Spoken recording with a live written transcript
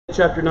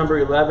Chapter number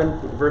 11,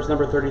 verse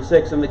number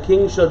 36, and the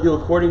king shall do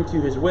according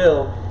to his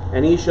will,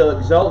 and he shall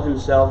exalt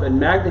himself and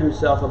magnify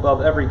himself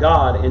above every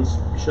god, and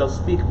shall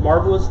speak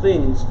marvelous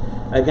things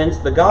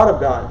against the God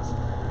of gods,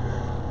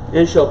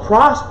 and shall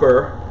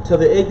prosper till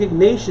the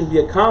indignation be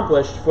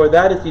accomplished, for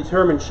that is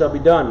determined shall be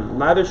done.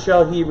 Neither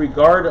shall he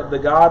regard the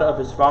God of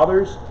his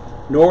fathers,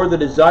 nor the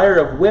desire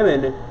of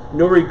women,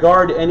 nor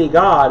regard any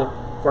god,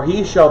 for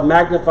he shall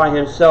magnify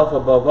himself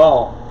above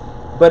all.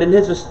 But in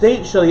his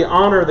estate shall he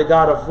honor the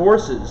God of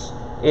forces,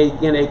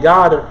 and a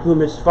God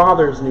whom his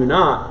fathers knew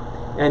not.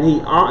 And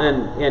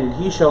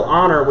he shall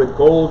honor with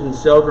gold and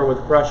silver,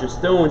 with precious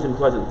stones and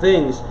pleasant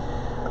things.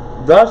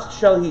 Thus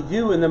shall he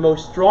do in the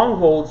most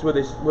strongholds with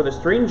a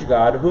strange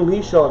God, whom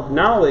he shall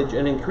acknowledge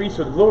and increase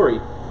with glory.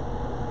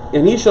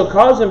 And he shall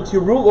cause him to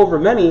rule over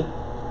many,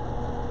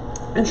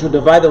 and shall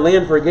divide the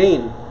land for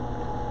gain.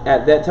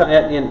 At the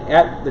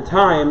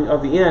time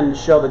of the end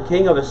shall the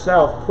king of the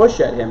south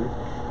push at him,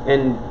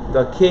 and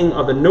the king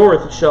of the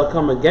north shall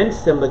come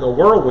against him like a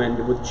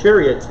whirlwind, with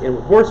chariots and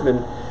with horsemen,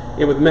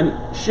 and with many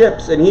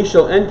ships. And he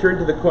shall enter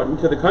into the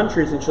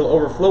countries, and shall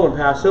overflow and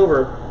pass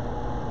over.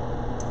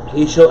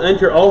 He shall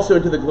enter also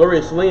into the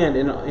glorious land,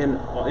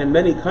 and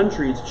many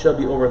countries shall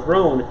be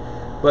overthrown.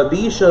 But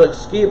these shall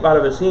escape out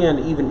of his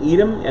hand, even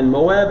Edom and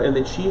Moab, and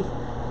the chief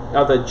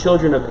of the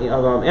children of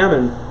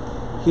Ammon.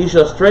 He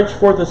shall stretch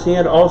forth his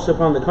hand also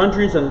upon the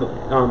countries, and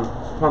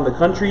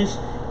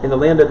in the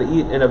land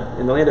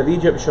of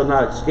Egypt shall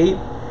not escape,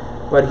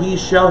 but he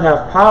shall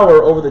have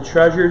power over the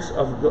treasures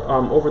of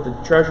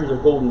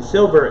gold and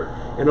silver,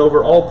 and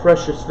over all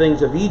precious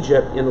things of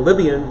Egypt. And the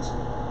Libyans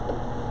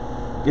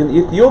and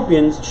the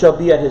Ethiopians shall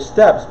be at his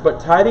steps.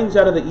 But tidings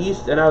out of the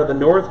east and out of the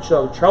north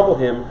shall trouble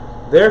him.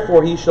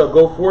 Therefore he shall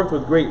go forth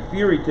with great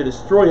fury to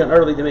destroy and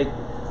utterly to make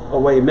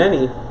away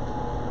many.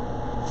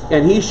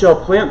 And he shall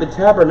plant the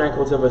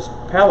tabernacles of his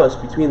palace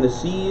between the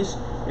seas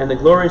and the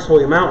glorious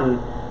holy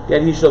mountain.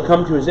 Yet he shall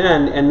come to his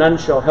end, and none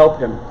shall help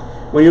him.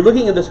 When you're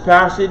looking at this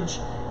passage,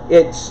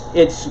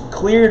 it's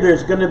clear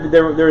there's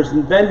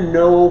been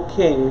no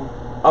king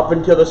up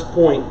until this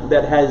point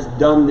that has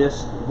done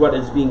this, what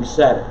is being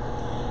said.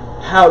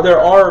 How there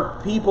are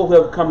people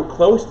who have come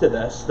close to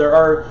this. There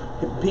are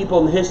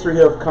people in history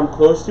who have come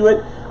close to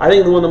it. I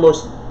think one of the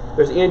most,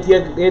 there's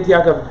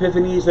Antioch of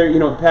Epiphanes. There,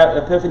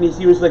 Epiphanes.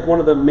 He was like one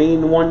of the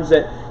main ones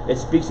that it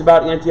speaks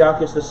about,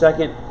 Antiochus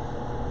II.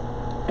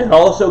 It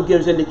also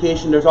gives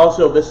indication, there's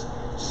also this,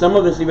 some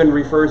of this even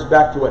refers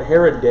back to what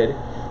Herod did.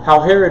 How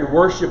Herod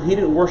worshipped, he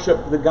didn't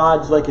worship the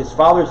gods like his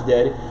fathers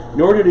did,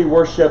 nor did he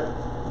worship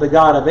the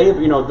God of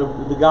Abraham,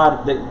 the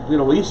God that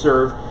we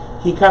serve.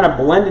 He kind of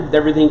blended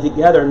everything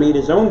together and made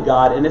his own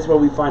God, and that's why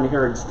we find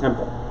Herod's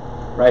temple.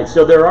 Right?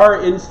 So there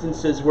are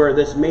instances where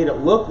this made it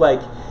look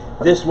like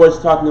this was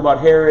talking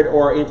about Herod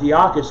or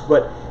Antiochus,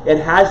 but it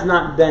has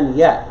not been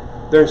yet.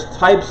 There's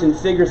types and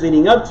figures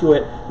leading up to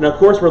it, and of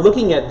course we're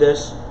looking at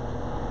this,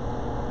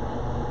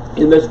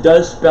 and this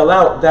does spell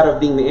out that of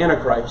being the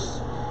Antichrist.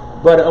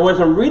 But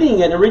as I'm reading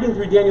it, and I'm reading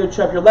through Daniel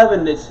chapter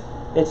 11, it's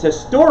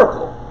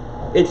historical.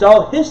 It's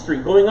all history,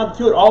 going up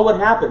to it, all what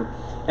happened.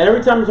 And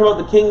every time it's about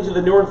the kings of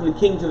the north and the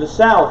kings of the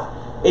south,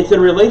 it's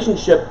in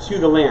relationship to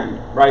the land,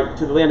 right?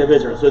 To the land of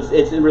Israel. So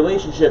it's in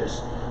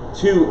relationships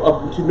to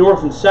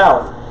north and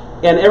south.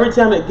 And every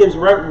time it gives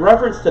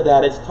reference to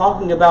that, it's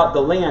talking about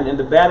the land and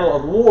the battle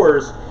of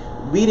wars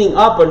leading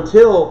up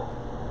until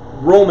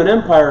Roman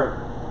Empire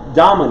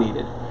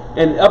dominated.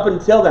 And up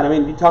until then, I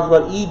mean, he talks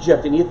about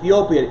Egypt and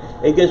Ethiopia.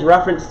 It gives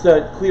reference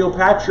to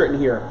Cleopatra in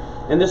here.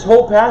 And this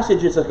whole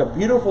passage is like a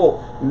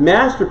beautiful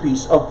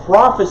masterpiece of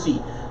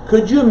prophecy.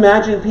 Could you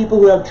imagine people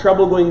who have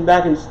trouble going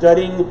back and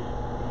studying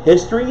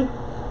history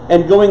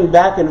and going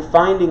back and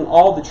finding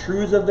all the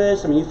truths of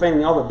this? I mean, you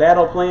finding all the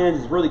battle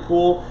plans is really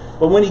cool.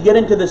 But when you get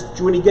into this,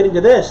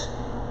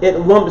 it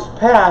lumps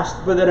past,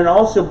 but then it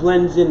also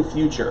blends in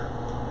future.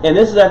 And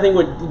this is, I think,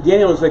 what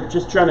Daniel was like,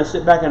 just trying to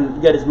sit back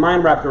and get his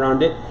mind wrapped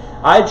around it.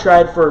 I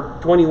tried for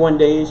 21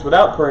 days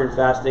without prayer and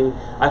fasting.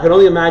 I can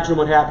only imagine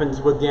what happens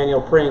with Daniel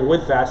praying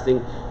with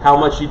fasting, how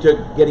much he took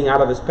getting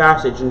out of this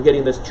passage and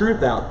getting this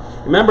truth out.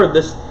 Remember,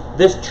 this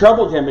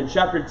troubled him. In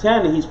chapter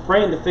 10, he's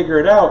praying to figure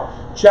it out.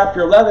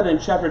 Chapter 11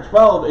 and chapter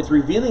 12, it's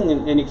revealing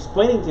and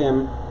explaining to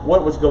him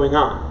what was going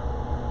on.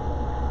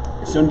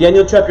 So in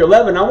Daniel chapter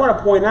 11, I want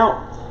to point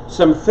out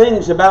some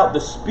things about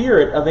the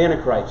spirit of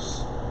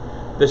Antichrist.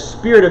 The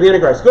spirit of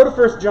Antichrist. Go to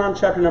 1 John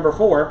chapter number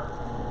 4,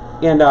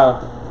 and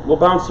we'll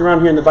bounce around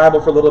here in the Bible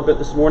for a little bit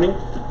this morning.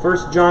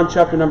 1 John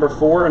chapter number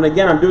 4. And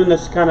again, I'm doing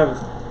this kind of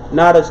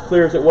not as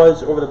clear as it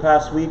was over the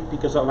past week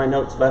because of my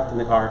notes left in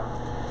the car.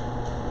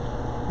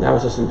 That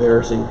was just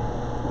embarrassing.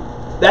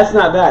 That's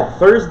not bad.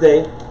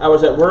 Thursday, I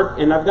was at work,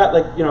 and I've got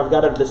I've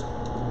got this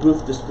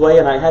booth display,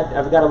 and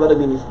I've got a little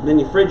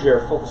mini fridge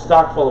here,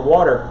 stocked full of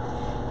water.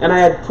 And I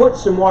had put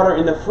some water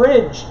in the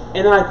fridge,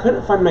 and then I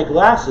couldn't find my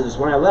glasses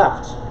when I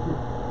left.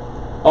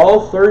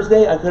 All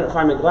Thursday, I couldn't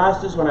find my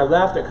glasses. When I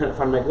left, I couldn't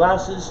find my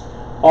glasses.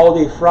 All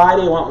day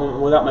Friday, I went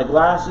without my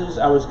glasses.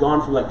 I was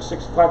gone from like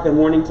 6 o'clock in the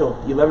morning till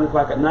 11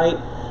 o'clock at night.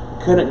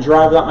 Couldn't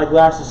drive without my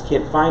glasses,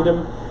 can't find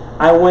them.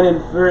 I went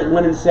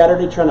in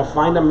Saturday trying to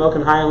find them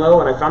milking high and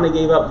low, and I finally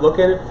gave up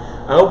looking.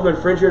 I opened the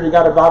refrigerator,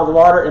 got a bottle of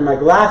water, and my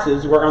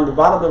glasses were on the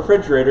bottom of the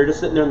refrigerator, just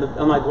sitting there.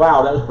 I'm like,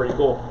 wow, that was pretty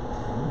cool.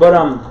 But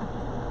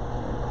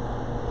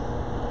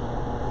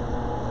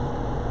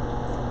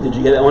did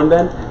you get that one,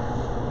 Ben?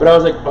 But I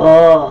was like,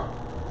 oh.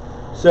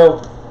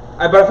 So,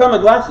 but I found my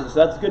glasses,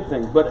 so that's a good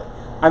thing. But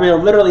I mean, I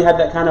literally had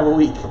that kind of a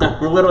week.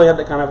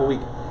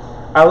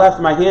 I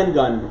left my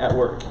handgun at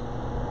work.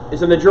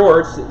 It's in the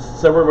drawer. It's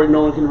somewhere where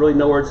no one can really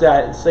know where it's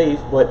at. It's safe,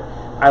 but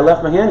I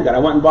left my handgun. I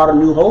went and bought a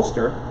new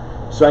holster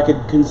so I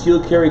could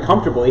conceal carry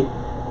comfortably,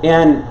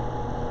 and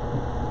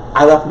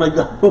I left my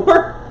gun at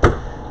work.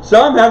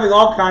 So I'm having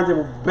all kinds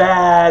of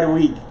bad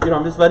week.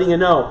 I'm just letting you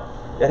know.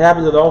 That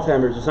happens with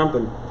Alzheimer's or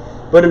something.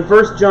 But in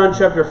 1 John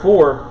chapter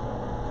 4,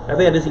 I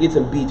think I just get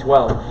some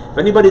B12. If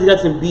anybody's got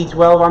some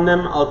B12 on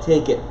them, I'll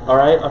take it. All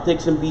right? I'll take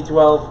some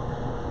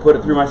B12, put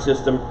it through my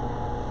system.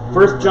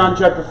 1 John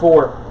chapter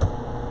 4.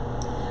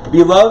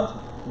 Beloved,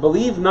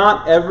 believe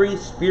not every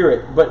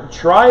spirit, but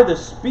try the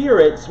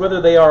spirits whether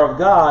they are of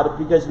God,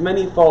 because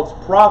many false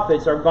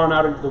prophets are gone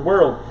out into the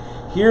world.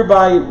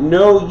 Hereby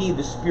know ye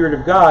the Spirit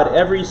of God.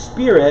 Every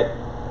spirit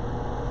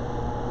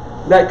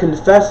that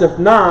confesseth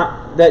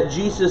not that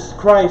Jesus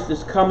Christ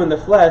is come in the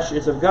flesh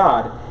is of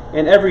God.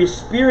 And every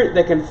spirit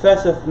that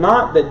confesseth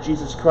not that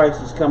Jesus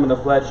Christ is come in the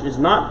flesh is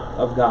not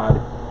of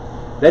God.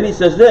 Then he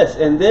says this,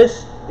 and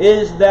this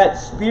is that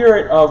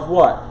spirit of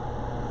what?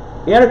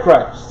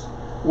 Antichrist,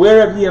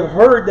 whereof ye have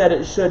heard that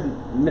it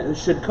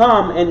should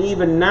come, and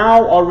even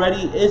now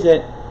already is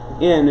it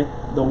in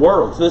the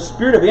world. So the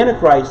spirit of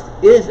Antichrist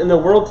is in the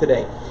world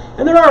today.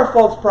 And there are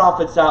false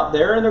prophets out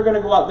there, and they're going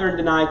to go out there and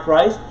deny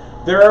Christ.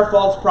 There are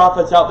false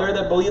prophets out there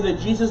that believe that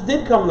Jesus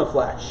did come in the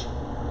flesh,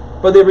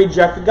 but they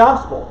reject the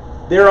gospel.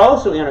 They're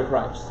also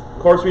Antichrist. Of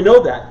course, we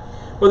know that.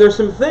 But there's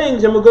some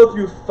things, and we'll go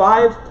through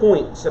 5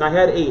 points, and I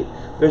had 8.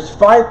 There's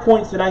 5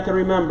 points that I can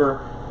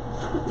remember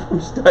from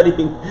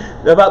studying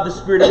about the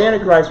spirit of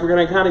Antichrist. We're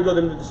going to kind of go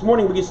them this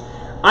morning, because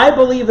I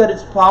believe that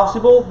it's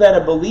possible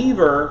that a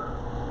believer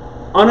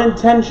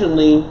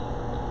unintentionally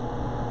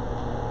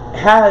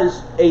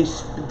has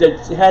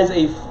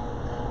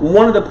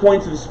one of the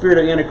points of the spirit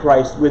of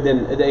Antichrist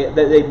within that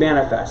they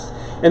manifest.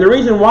 And the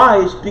reason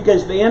why is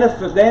because the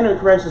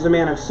Antichrist is a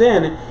man of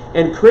sin,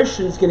 and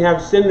Christians can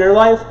have sin in their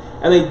life,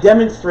 and they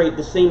demonstrate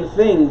the same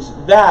things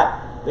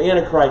that the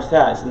Antichrist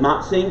has. I'm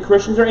not saying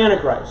Christians are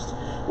Antichrist.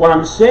 What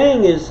I'm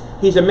saying is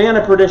he's a man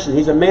of perdition.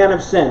 He's a man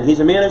of sin. He's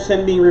a man of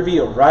sin being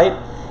revealed, right?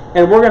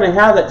 And we're going to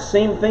have that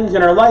same things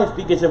in our life,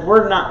 because if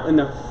we're in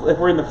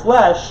the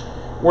flesh,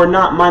 we're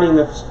not minding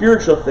the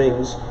spiritual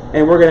things,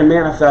 and we're going to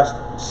manifest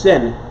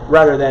sin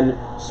rather than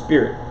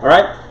spirit. All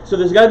right? So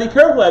there's got to be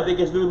careful of that,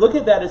 because we look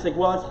at that, it's like,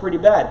 well, that's pretty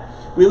bad.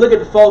 We look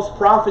at false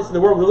prophets in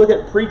the world. We look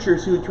at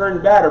preachers who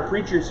turn bad, or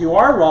preachers who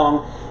are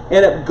wrong,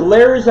 and it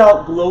glares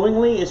out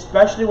glowingly,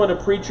 especially when a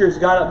preacher's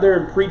got up there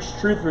and preached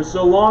truth for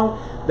so long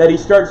that he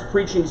starts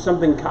preaching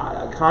something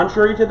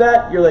contrary to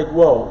that. You're like,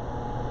 whoa,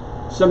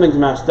 something's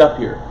messed up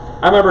here.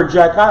 I remember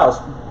Jack Hyles,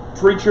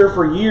 preacher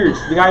for years.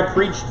 The guy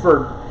preached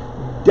for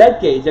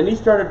decades, and he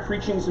started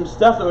preaching some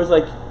stuff that was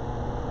like,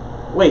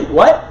 wait,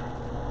 what?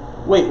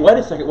 Wait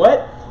a second,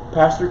 what?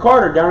 Pastor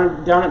Carter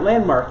down at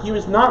Landmark, he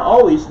was not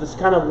always this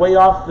kind of way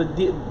off the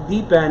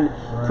deep end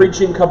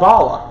preaching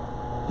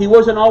Kabbalah. He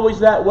wasn't always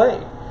that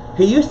way.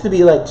 He used to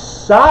be like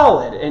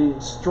solid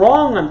and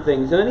strong on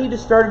things, and then he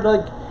just started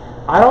like,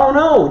 I don't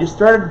know, just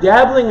started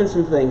dabbling in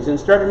some things and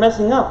started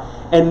messing up.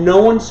 And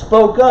no one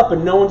spoke up,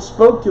 and no one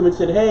spoke to him and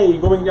said, hey,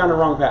 you're going down the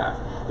wrong path.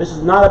 This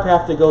is not a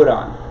path to go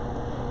down.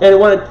 And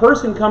when a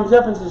person comes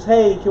up and says,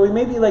 hey, can we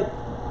maybe like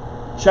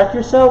check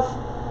yourself?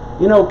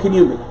 Can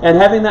you, and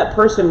having that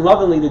person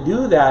lovingly to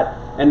do that,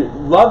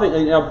 and loving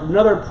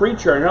another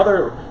preacher,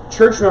 another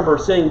church member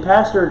saying,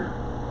 Pastor,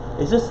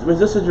 is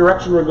this a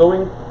direction we're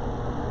going?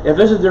 If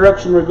this is the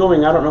direction we're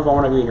going, I don't know if I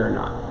want to be here or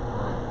not.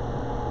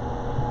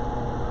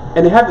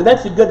 And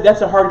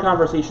that's a hard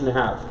conversation to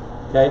have.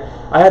 Okay,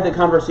 I had the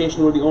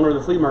conversation with the owner of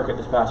the flea market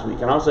this past week,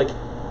 and I was like,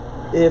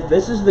 if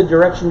this is the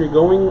direction you're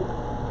going,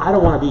 I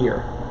don't want to be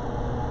here.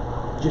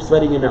 Just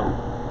letting you know.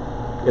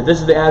 If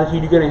this is the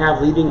attitude you're going to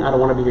have leaving, I don't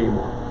want to be here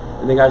anymore.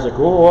 And the guy's like,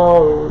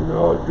 oh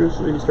no,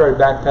 he started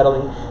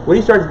backpedaling. When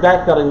he starts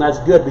backpedaling, that's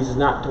good, because he's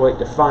not quite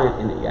defiant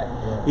in it yet.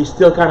 Yeah. He's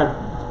still kind of,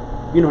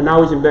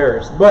 now he's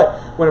embarrassed. But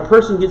when a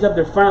person gets up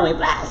there finally,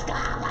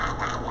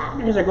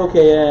 he's like,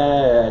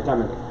 okay,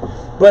 time to leave.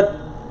 But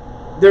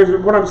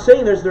what I'm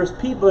saying, there's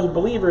people, there's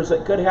believers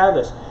that could have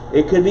this.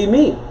 It could be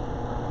me.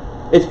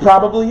 It's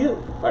probably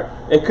you.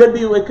 It could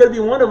be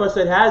one of us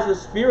that has the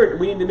spirit.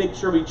 We need to make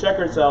sure we check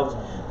ourselves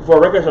before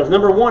we wreck ourselves.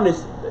 Number one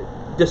is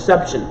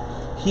deception.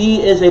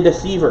 He is a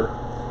deceiver.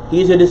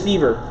 He's a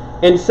deceiver.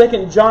 In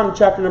 2 John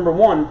chapter number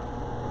 1,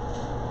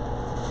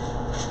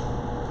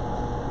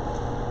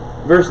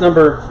 verse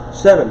number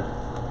 7.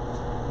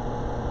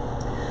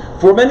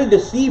 For many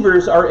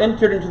deceivers are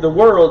entered into the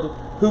world,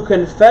 who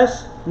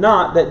confess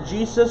not that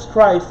Jesus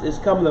Christ is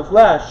come in the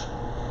flesh.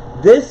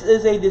 This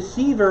is a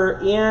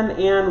deceiver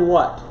and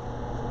what?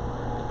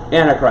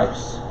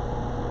 Antichrist.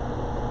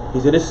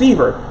 He's a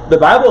deceiver. The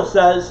Bible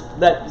says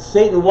that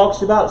Satan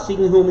walks about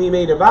seeking whom he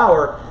may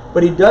devour,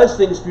 but he does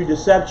things through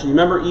deception.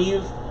 Remember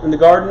Eve in the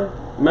garden?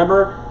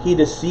 Remember? He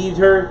deceived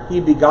her. He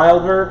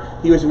beguiled her.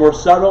 He was more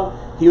subtle.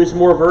 He was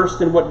more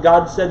versed in what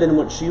God said than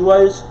what she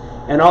was.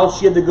 And all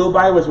she had to go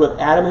by was what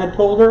Adam had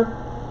told her.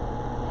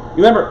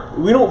 Remember,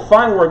 we don't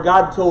find where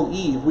God told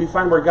Eve. We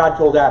find where God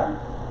told Adam.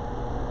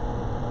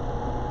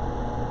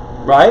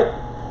 Right?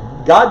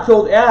 God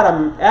told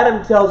Adam.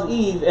 Adam tells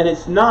Eve, and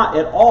it's not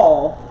at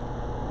all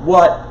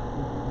what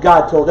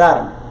God told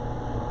Adam.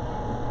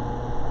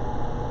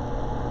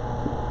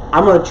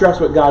 I'm going to trust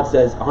what God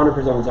says 100%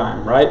 of the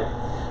time, right?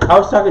 I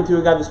was talking to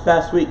a guy this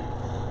past week,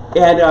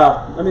 and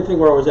let me think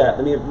where I was at.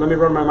 Let me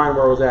run my mind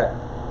where I was at.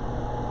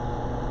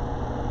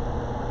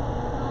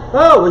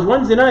 Oh, it was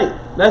Wednesday night.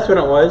 That's when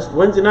it was,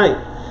 Wednesday night.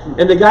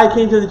 And the guy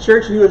came to the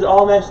church, and he was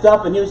all messed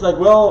up, and he was like,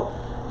 well,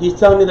 he's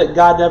telling me that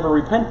God never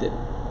repented.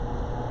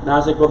 And I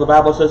was like, well, the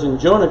Bible says in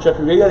Jonah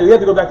chapter 3, we have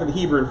to go back to the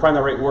Hebrew and find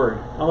the right word.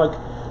 I'm like,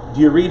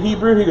 do you read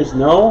Hebrew? He goes,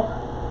 no.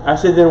 I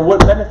said, then what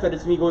benefit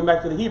is me going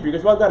back to the Hebrew? He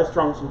goes, well, I've got a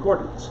Strong's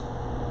Concordance.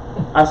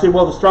 I said,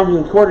 well, the Strong's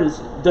Concordance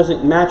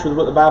doesn't match with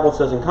what the Bible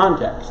says in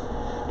context.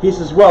 He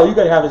says, well, you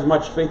got to have as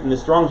much faith in the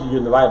Strong's as you do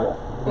in the Bible.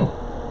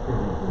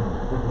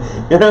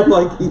 And I'm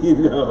like,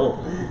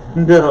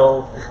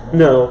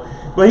 no.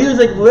 But he was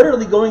like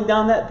literally going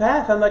down that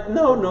path. I'm like,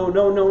 no.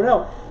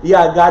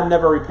 Yeah, God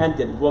never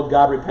repented. Well,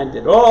 God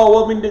repented.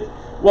 Oh,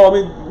 well,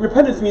 I mean,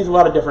 repentance means a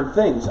lot of different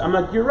things. I'm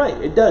like, you're right,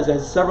 it does. It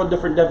has several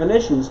different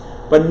definitions,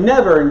 but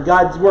never in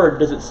God's word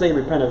does it say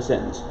repent of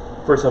sins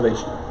for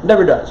salvation. It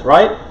never does,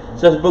 right? It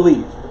says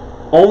believe.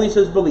 Only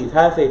says believe.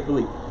 Have faith,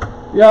 believe.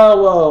 Yeah,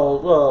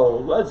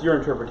 well, that's your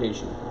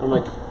interpretation. I'm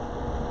like,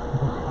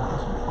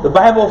 the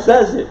Bible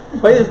says it.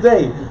 Plain as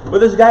day. But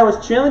this guy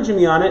was challenging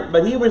me on it,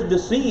 but he was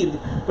deceived.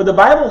 But the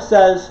Bible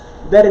says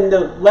that in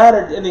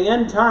the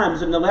end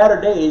times, in the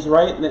latter days,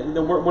 right,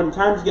 when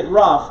times get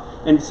rough,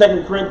 in 2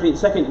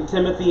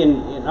 Timothy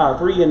and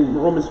 3 and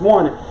Romans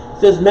 1, it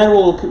says men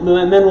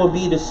will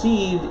be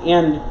deceived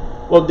and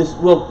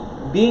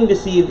being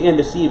deceived and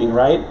deceiving,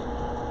 right?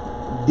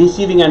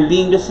 Deceiving and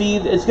being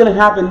deceived. It's going to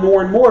happen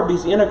more and more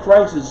because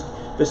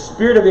the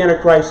spirit of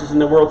Antichrist is in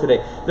the world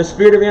today. The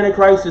spirit of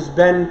Antichrist has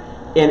been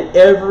in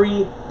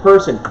every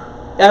person,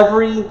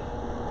 every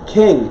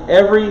king,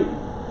 every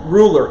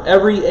ruler,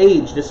 every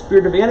age. The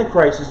spirit of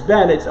Antichrist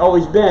it's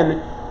always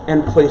been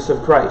in place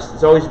of Christ.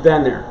 It's always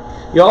been there.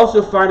 You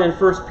also find in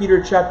 1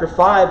 Peter chapter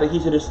 5 that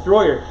he's a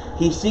destroyer.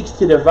 He seeks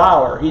to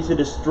devour. He's a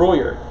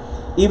destroyer.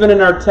 Even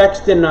in our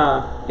text in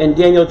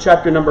Daniel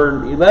chapter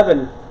number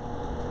 11,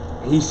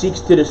 he seeks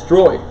to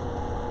destroy.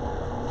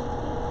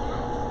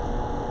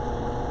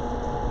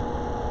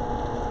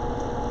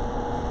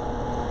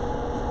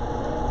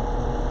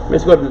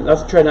 Let's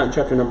try that in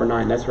chapter number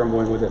 9. That's where I'm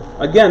going with it.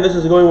 Again, this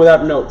is going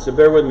without notes, so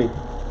bear with me.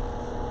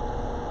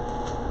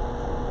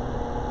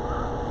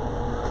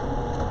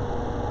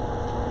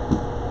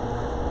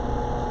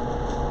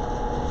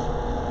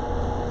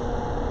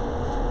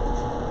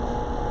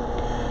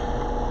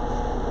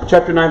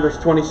 Chapter 9, verse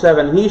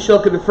 27. And he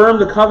shall confirm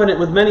the covenant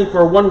with many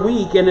for 1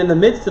 week, and in the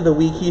midst of the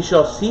week he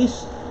shall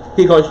cease.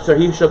 He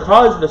shall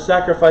cause the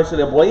sacrifice of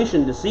the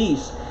oblation to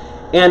cease,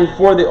 and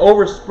for the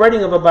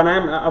overspreading of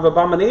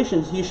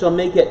abominations he shall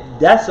make it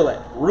desolate,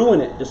 ruin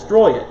it,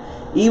 destroy it,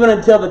 even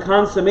until the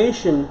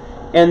consummation,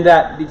 and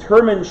that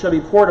determined shall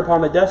be poured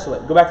upon the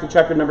desolate. Go back to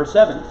chapter number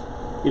 7.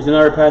 Here's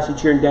another passage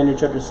here in Daniel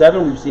chapter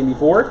 7 we've seen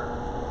before.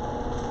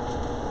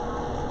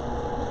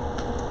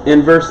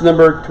 In verse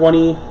number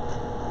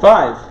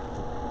 25.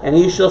 And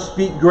he shall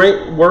speak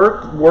great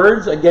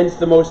words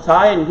against the Most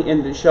High,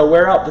 and shall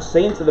wear out the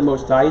saints of the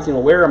Most High. He's going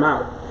to wear them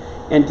out.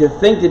 And to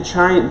think to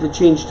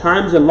change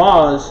times and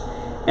laws,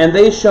 and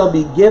they shall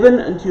be given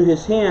unto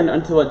his hand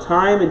until a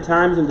time and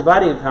times and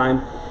dividing of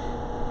time.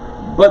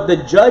 But the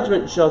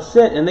judgment shall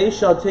sit, and they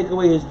shall take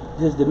away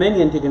his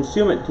dominion to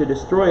consume it, to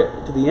destroy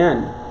it to the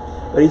end.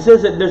 But he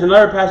says that there's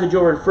another passage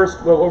over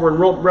in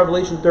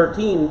Revelation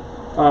 13.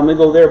 Let me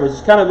go there, but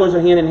it kind of goes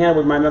hand in hand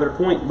with my other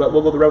point. But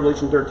we'll go to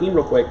Revelation 13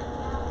 real quick.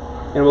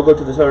 And we'll go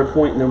to this other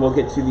point, and then we'll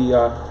get to the...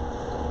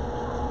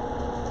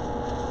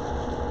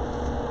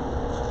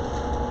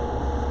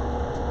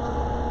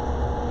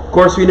 Of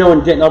course, we know,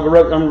 I'm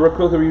going to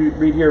quickly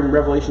read here in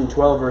Revelation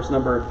 12, verse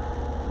number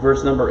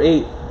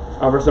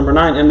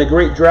 9. And the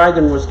great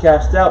dragon was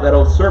cast out, that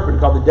old serpent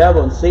called the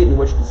devil and Satan,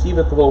 which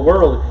deceiveth the whole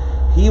world.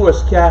 He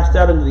was cast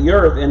out into the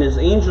earth, and his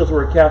angels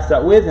were cast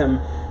out with him.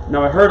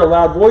 Now I heard a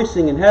loud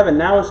voicing in heaven,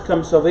 now has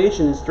come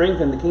salvation and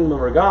strength in the kingdom of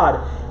our God,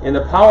 and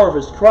the power of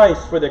his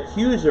Christ, for the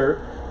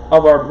accuser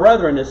of our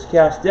brethren is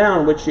cast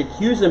down, which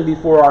accuse him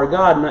before our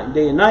God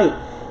day and night.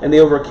 And they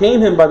overcame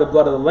him by the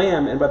blood of the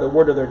Lamb and by the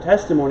word of their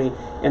testimony,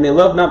 and they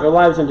loved not their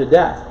lives unto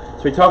death.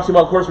 So he talks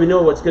about, of course, we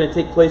know what's going to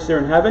take place there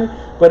in heaven,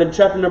 but in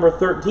chapter number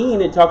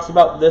 13, it talks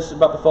about this,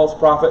 about the false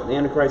prophet and the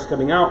Antichrist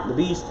coming out, the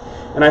beast.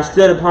 And I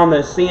stood upon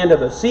the sand of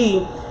the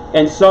sea,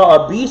 and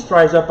saw a beast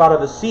rise up out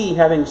of the sea,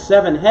 having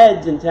 7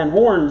 heads and 10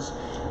 horns,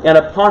 and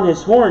upon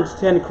his horns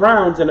 10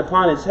 crowns, and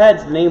upon his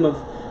heads the name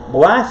of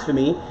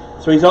blasphemy.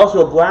 So he's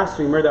also a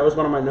blasphemer. That was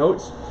one of my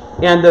notes.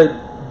 And the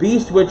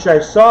beast which I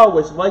saw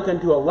was like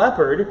unto a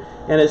leopard,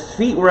 and his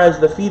feet were as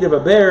the feet of a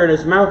bear, and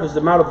his mouth as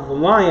the mouth of a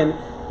lion.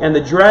 And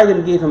the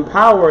dragon gave him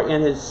power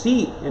and his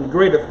seat and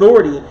great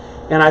authority.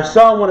 And I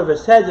saw one of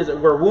his heads as it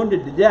were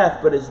wounded to death,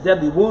 but his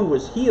deadly wound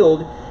was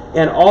healed.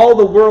 And all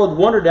the world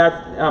wondered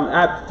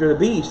after the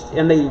beast,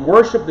 and they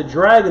worshipped the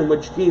dragon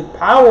which gave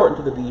power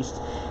unto the beast.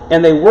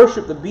 And they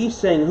worshipped the beast,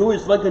 saying, Who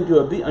is like unto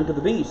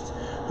the beast?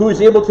 Who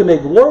is able to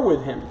make war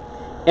with him?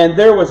 And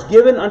there was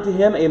given unto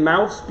him a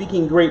mouth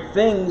speaking great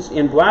things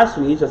and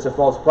blasphemies, that's a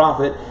false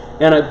prophet,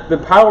 and the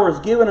power is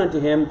given unto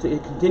him to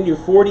continue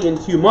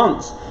 42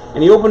 months.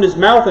 And he opened his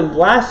mouth in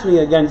blasphemy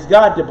against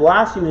God, to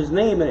blaspheme his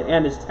name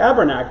and his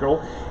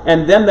tabernacle,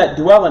 and them that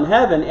dwell in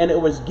heaven. And it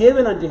was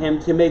given unto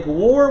him to make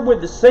war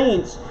with the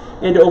saints,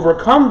 and to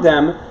overcome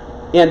them.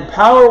 And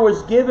power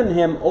was given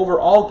him over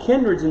all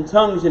kindreds and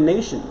tongues and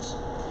nations.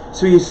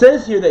 So he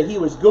says here that he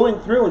was going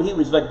through and he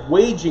was like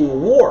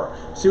waging war.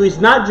 So he's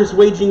not just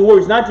waging war,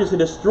 he's not just a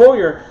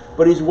destroyer,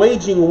 but he's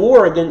waging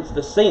war against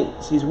the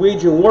saints. He's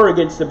waging war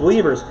against the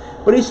believers.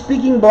 But he's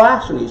speaking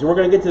blasphemies. And we're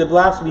going to get to the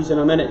blasphemies in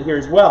a minute here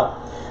as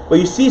well. But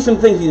you see some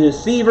things. He's a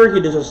deceiver,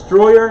 he's a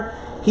destroyer,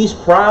 he's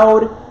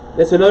proud.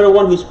 That's another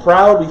one, he's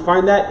proud. We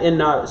find that in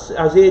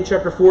Isaiah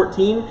chapter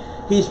 14.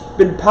 He's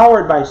been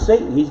powered by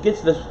Satan. He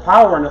gets this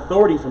power and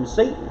authority from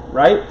Satan,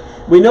 right?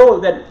 We know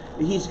that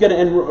he's going to,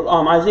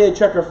 in Isaiah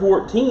chapter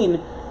 14,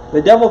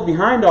 the devil's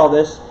behind all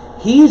this.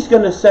 He's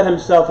going to set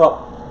himself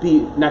up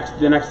be next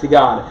to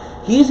God.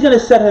 He's going to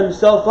set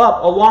himself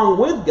up along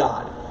with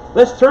God.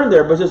 Let's turn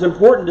there, but it's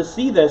important to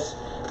see this,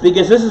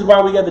 because this is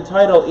why we got the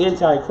title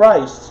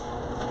Antichrist,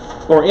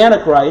 or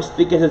Antichrist,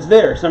 because it's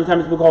there.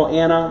 Sometimes people call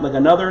Anna like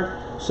another.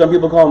 Some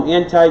people call him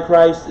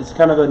Antichrist. It's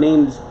kind of a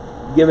name that's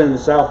given in the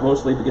South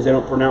mostly because they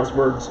don't pronounce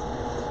words.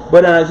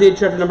 But in Isaiah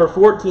chapter number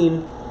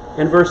 14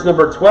 and verse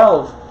number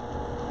 12,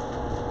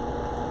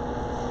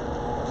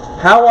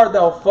 How art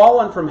thou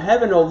fallen from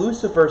heaven, O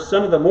Lucifer,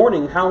 son of the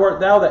morning? How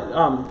art thou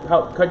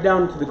that cut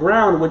down to the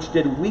ground, which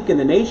did weaken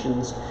the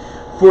nations?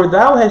 For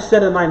thou hast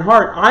said in thine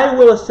heart, I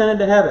will ascend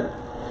into heaven.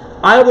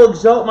 I will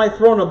exalt my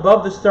throne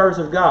above the stars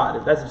of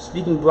God. That's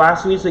speaking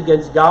blasphemies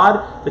against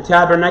God, the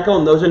tabernacle,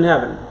 and those in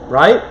heaven.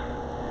 Right?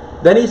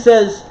 Then he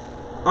says,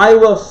 I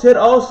will sit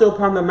also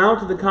upon the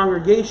mount of the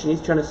congregation.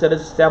 He's trying to set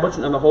his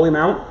establishment on the holy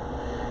mount.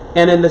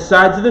 And in the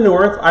sides of the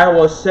north, I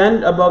will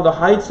ascend above the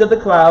heights of the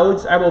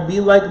clouds. I will be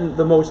like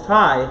the Most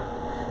High.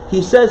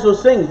 He says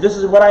those things. This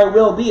is what I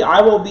will be. I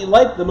will be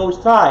like the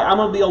Most High. I'm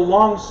going to be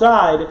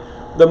alongside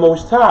the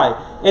Most High.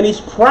 And he's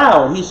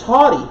proud. He's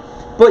haughty.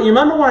 But you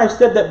remember when I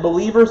said that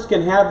believers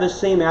can have this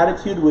same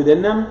attitude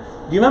within them?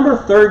 Do you remember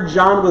 3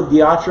 John with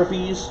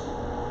Diotrephes?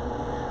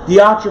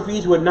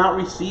 Diotrephes would not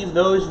receive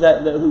those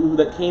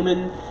that came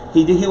in.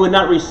 He would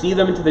not receive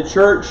them into the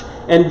church.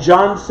 And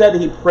John said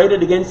that he prayed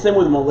it against them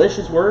with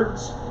malicious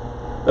words.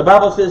 The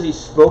Bible says he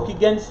spoke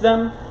against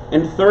them.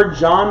 In 3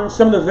 John,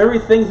 some of the very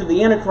things that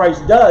the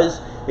Antichrist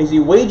does is he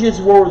wages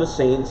war with the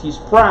saints. He's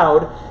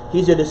proud.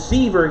 He's a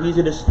deceiver. He's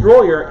a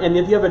destroyer. And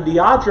if you have a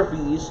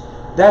Diotrephes,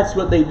 that's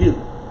what they do.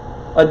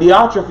 A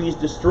Diotrephes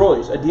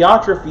destroys. A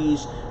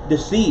Diotrephes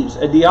deceives.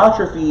 A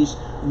Diotrephes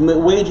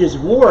wages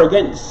war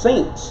against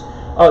saints.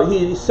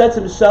 He sets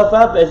himself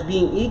up as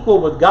being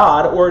equal with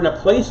God, or in a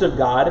place of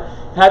God,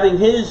 having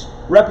his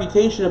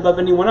reputation above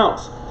anyone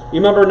else. You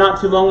remember not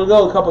too long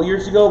ago, a couple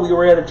years ago, we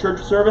were at a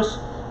church service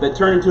that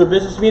turned into a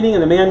business meeting,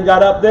 and the man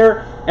got up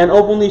there and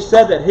openly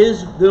said that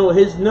his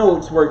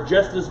notes were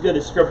just as good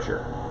as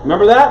Scripture.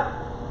 Remember that?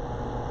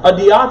 A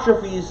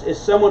Diotrephes is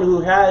someone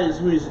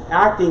who's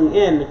acting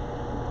in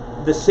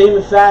the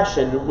same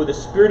fashion with the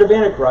spirit of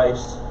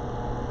Antichrist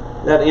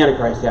that the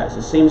Antichrist has.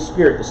 The same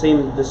spirit,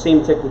 the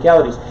same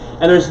technicalities.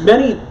 And there's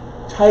many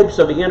types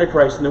of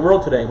Antichrist in the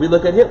world today. We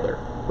look at Hitler,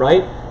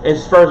 right?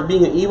 As far as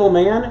being an evil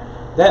man,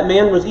 that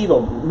man was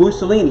evil.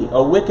 Mussolini,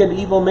 a wicked,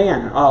 evil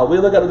man. We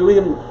look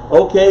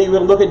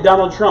at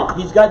Donald Trump.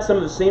 He's got some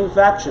of the same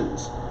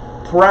factions.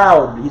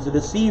 Proud. He's a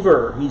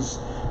deceiver.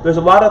 There's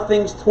a lot of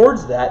things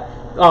towards that.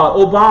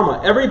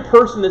 Obama. Every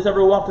person that's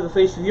ever walked to the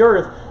face of the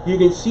earth, you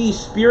can see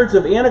spirits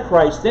of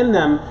Antichrist in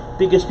them,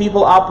 because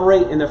people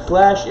operate in the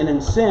flesh and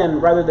in sin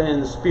rather than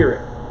in the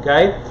spirit.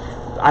 Okay?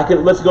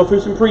 Let's go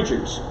through some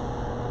preachers.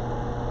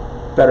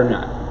 Better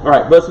not.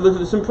 Alright, let's look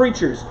at some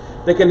preachers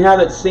that can have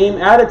that same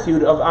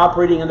attitude of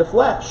operating in the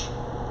flesh.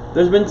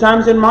 There's been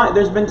times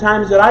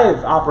that I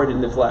have operated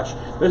in the flesh.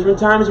 There's been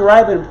times where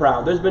I've been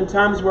proud. There's been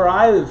times where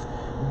I've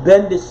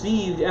been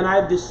deceived, and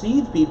I've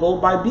deceived people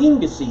by being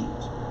deceived.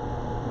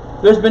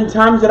 There's been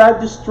times that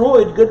I've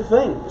destroyed good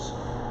things.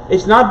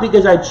 It's not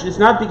because I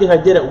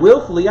did it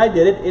willfully. I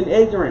did it in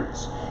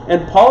ignorance.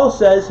 And Paul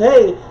says,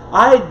 hey,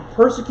 I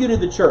persecuted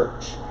the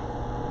church,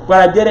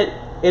 but I did it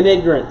in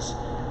ignorance.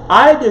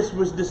 I just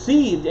was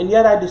deceived, and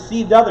yet I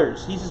deceived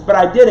others. He says, but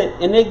I did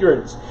it in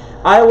ignorance.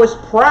 I was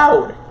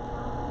proud.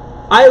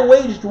 I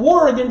waged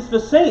war against the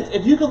saints.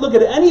 If you could look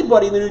at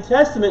anybody in the New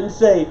Testament and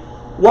say,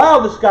 wow,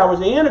 this guy was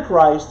an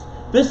Antichrist,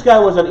 this guy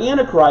was an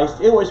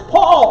Antichrist, it was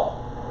Paul.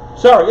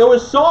 Sorry, it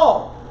was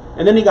Saul.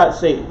 and then he got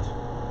saved.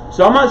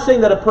 So I'm not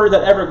saying that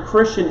that every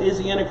Christian is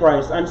the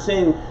Antichrist. I'm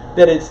saying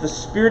that it's the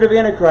spirit of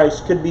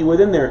Antichrist could be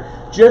within there.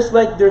 Just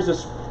like there's a...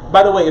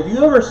 By the way, if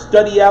you ever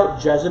study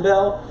out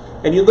Jezebel,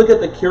 and you look at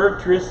the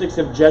characteristics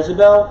of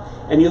Jezebel,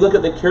 and you look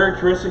at the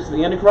characteristics of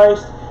the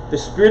Antichrist, the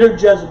spirit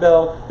of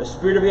Jezebel, the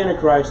spirit of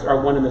Antichrist are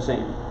one and the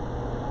same.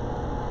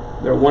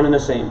 They're one and the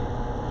same.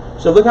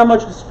 So look how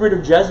much the spirit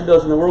of Jezebel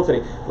is in the world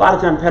today. A lot of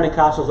times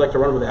Pentecostals like to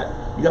run with that.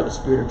 You got the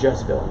spirit of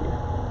Jezebel in you.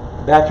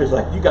 Baptists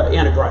like, you got the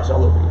Antichrist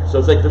all over you. So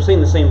it's like they're saying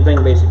the same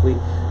thing basically,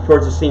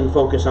 towards the same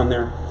focus on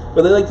there.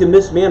 But they like to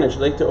mismanage.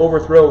 They like to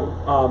overthrow.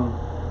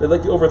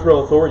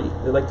 Authority.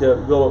 They like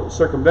to go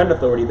circumvent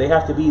authority. They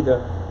have to be the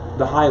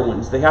high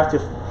ones. They have to.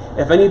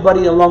 If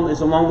anybody is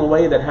along the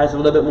way that has a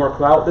little bit more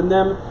clout than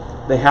them,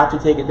 they have to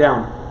take it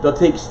down. They'll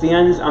take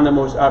stands on the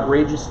most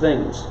outrageous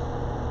things.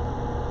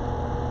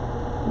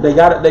 They've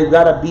got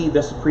to be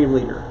the supreme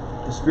leader.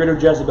 The spirit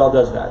of Jezebel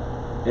does that.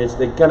 And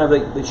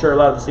they share a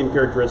lot of the same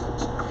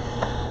characteristics.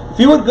 If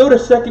you would go to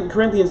 2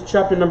 Corinthians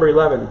chapter number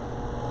 11.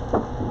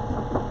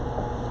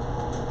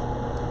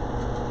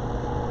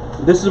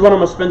 This is what I'm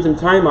going to spend some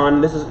time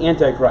on. This is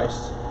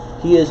Antichrist.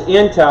 He is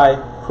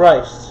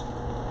Antichrist.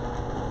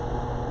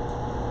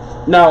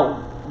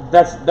 Now,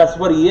 that's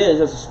what he is.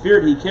 That's the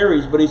spirit he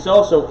carries, but he's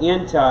also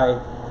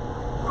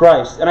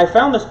Antichrist. And I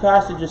found this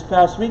passage this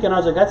past week, and I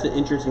was like, that's an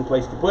interesting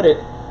place to put it,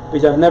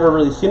 because I've never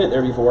really seen it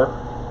there before.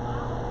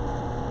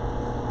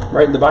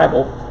 Right in the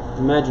Bible.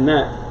 Imagine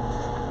that.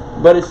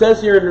 But it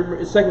says here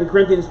in 2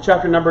 Corinthians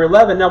chapter number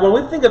 11, now when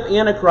we think of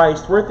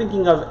Antichrist, we're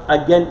thinking of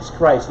against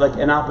Christ, like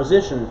in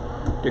opposition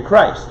to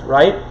Christ,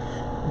 right?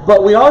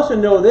 But we also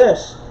know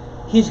this,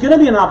 he's going to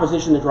be in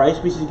opposition to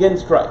Christ because he's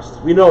against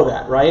Christ. We know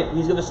that, right?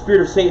 He's got the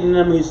spirit of Satan in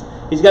him,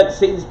 he's got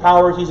Satan's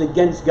powers, he's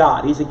against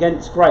God, he's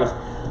against Christ.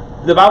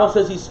 The Bible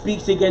says he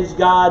speaks against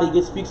God,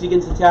 he speaks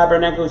against the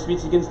tabernacle, he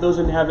speaks against those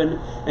in heaven,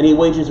 and he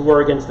wages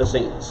war against the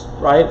saints,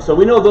 right? So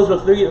we know those are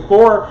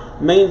four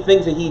main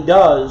things that he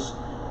does.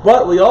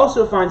 But we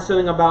also find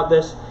something about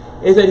this,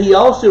 is that he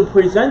also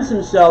presents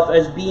himself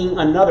as being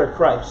another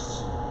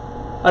Christ.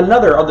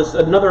 Another of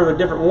a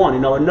different one,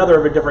 another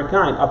of a different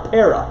kind, a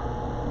para,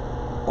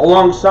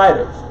 alongside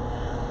of.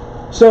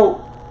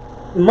 So,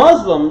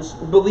 Muslims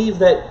believe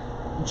that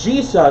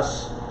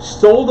Jesus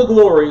stole the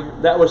glory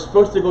that was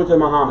supposed to go to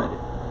Muhammad.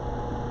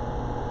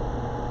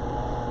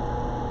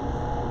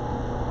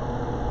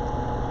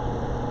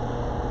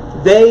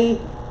 They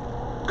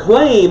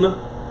claim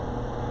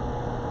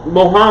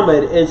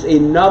Muhammad is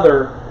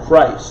another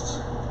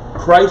Christ.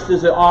 Christ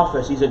is an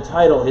office, he's a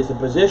title, he's a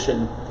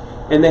position,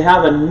 and they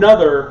have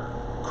another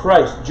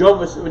Christ.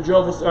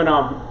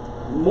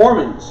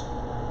 Mormons.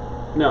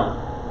 No.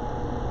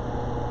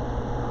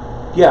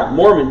 Yeah,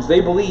 Mormons,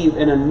 they believe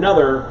in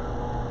another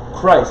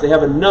Christ. They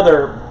have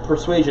another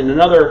persuasion,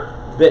 another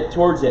bit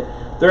towards it.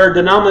 There are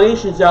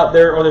denominations out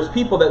there, or there's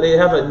people that they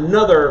have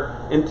another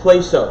in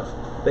place of.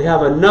 They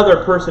have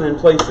another person in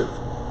place of.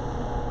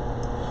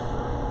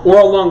 Or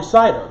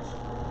alongside of.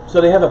 So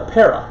they have a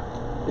para.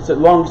 It's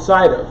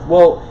alongside of.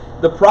 Well,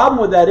 the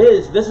problem with that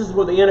is, this is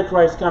what the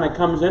Antichrist kind of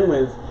comes in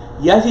with.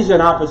 Yes, he's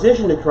in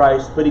opposition to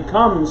Christ, but he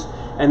comes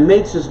and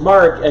makes his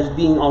mark as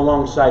being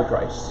alongside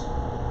Christ.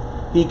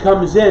 He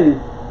comes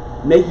in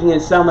making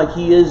it sound like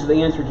he is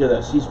the answer to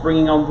this. He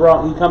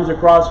comes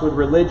across with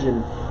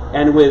religion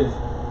and with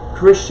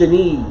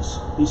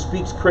Christianese. He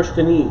speaks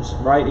Christianese,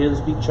 right? He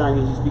doesn't speak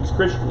Chinese, he speaks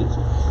Christianese.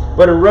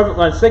 But in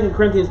 2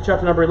 Corinthians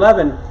chapter number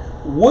 11,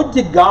 would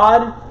to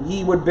God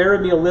ye would bear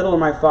with me a little in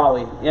my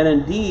folly, and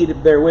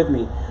indeed bear with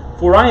me.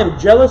 For I am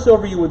jealous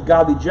over you with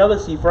godly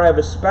jealousy, for I have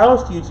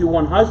espoused you to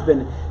one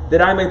husband,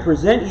 that I may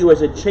present you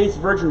as a chaste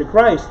virgin to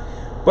Christ.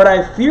 But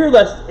I fear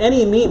lest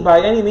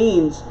by any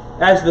means,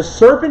 as the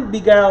serpent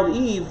beguiled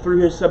Eve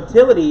through his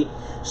subtlety,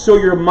 so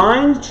your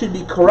mind should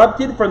be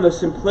corrupted from the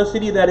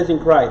simplicity that is in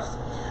Christ.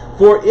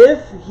 For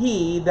if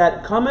he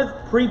that cometh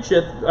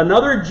preacheth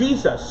another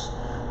Jesus,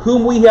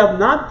 whom we have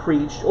not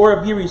preached, or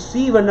if ye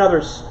receive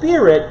another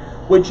spirit,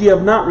 which ye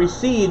have not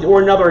received,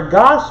 or another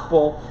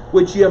gospel,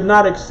 which ye have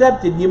not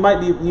accepted, you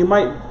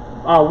might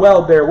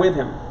well bear with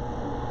him.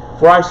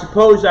 For I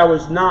suppose I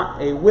was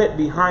not a whit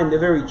behind the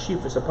very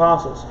chiefest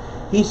apostles.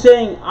 He's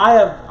saying,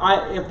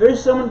 if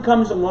there's someone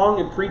comes along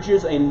and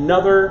preaches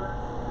another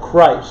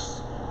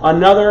Christ,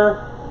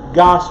 another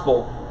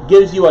gospel,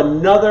 gives you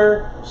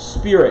another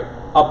spirit,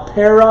 a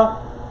para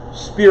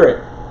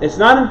spirit. It's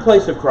not in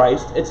place of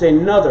Christ, it's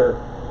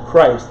another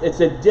Christ.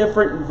 It's a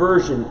different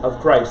version of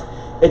Christ.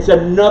 It's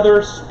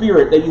another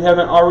spirit that you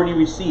haven't already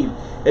received.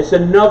 It's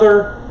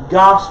another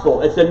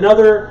gospel. It's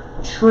another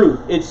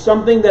truth. It's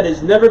something that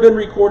has never been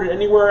recorded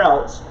anywhere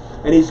else.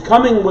 And he's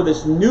coming with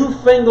this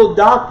newfangled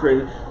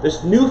doctrine,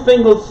 this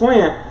newfangled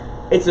slant.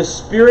 It's a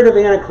spirit of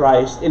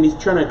Antichrist, and he's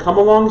trying to come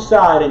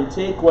alongside and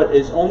take what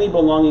is only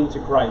belonging to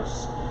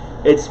Christ.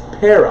 It's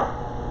para.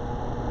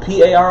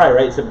 P-A-R-I,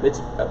 right? It's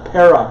a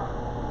para.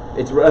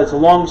 It's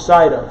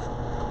alongside of.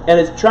 And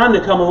it's trying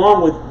to come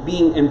along with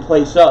being in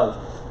place of.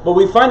 But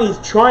we find he's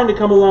trying to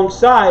come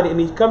alongside, and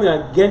he's coming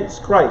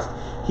against Christ.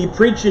 He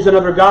preaches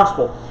another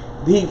gospel.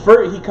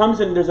 He comes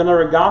in, there's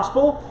another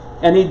gospel,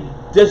 and he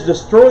just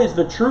destroys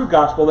the true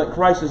gospel that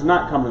Christ has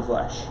not come in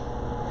flesh.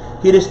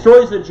 He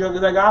destroys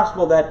the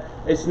gospel that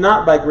it's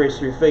not by grace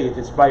through faith,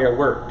 it's by your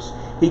works.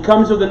 He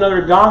comes with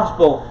another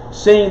gospel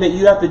saying that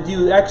you have to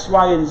do X,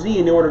 Y, and Z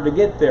in order to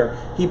get there.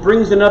 He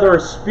brings another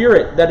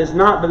spirit that is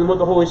not than what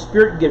the Holy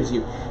Spirit gives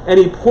you. And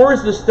he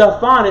pours this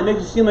stuff on. It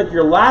makes it seem like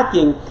you're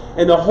lacking,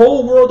 and the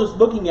whole world is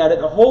looking at it.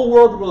 The whole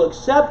world will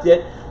accept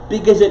it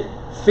because it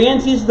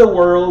fancies the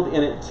world,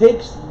 and it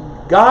takes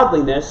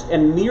godliness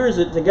and mirrors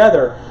it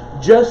together,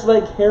 just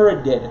like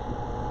Herod did.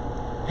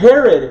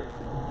 Herod,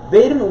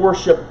 they didn't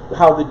worship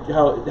how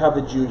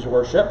the Jews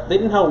worship. They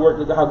didn't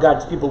how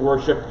God's people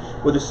worship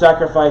with the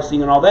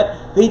sacrificing and all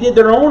that. They did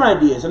their own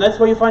ideas, and that's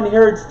why you find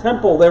Herod's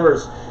temple. They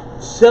were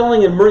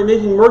selling and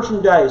making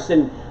merchandise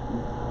and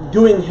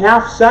doing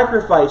half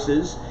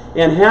sacrifices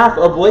and half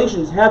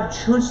oblations,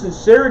 half true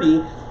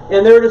sincerity,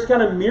 and they were just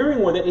kind of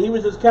mirroring with it. And he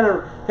was just kind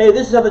of, hey,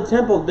 this is how the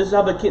temple, this is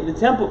how the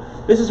temple,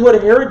 this is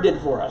what Herod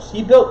did for us.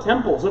 He built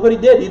temples. Look what he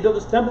did. He built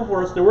this temple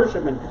for us to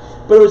worship in.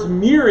 But it was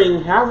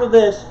mirroring half of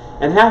this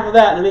and half of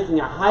that and making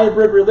a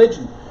hybrid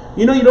religion.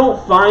 You know, you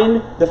don't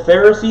find the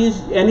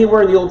Pharisees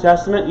anywhere in the Old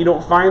Testament. You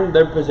don't find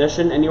their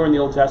position anywhere in the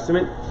Old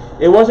Testament.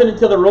 It wasn't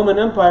until the Roman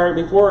Empire,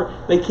 before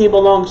they came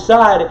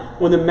alongside,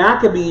 when the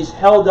Maccabees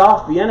held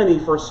off the enemy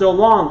for so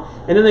long,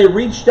 and then they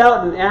reached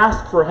out and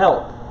asked for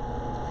help.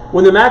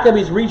 When the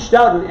Maccabees reached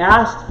out and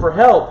asked for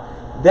help,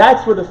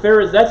 that's where the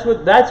Pharisees,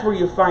 that's where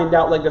you find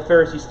out, like, the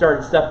Pharisees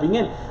started stepping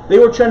in. They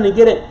were trying to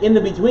get it in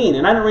the between.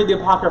 And I don't read the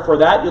Apocrypha for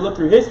that. You look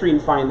through history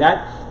and find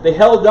that. They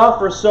held off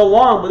for so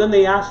long, but then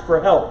they asked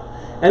for help.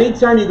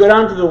 Anytime you go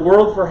down to the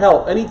world for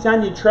help,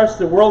 anytime you trust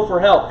the world for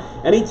help,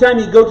 anytime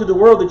you go to the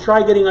world to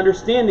try getting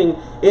understanding,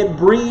 it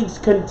breeds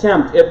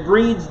contempt. It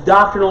breeds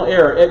doctrinal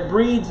error. It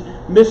breeds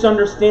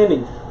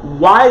misunderstanding.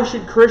 Why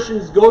should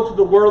Christians go to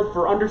the world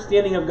for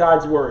understanding of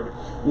God's Word?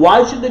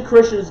 Why should the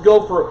Christians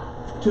go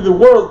to the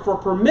world for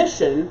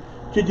permission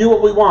to do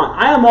what we want?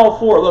 I am all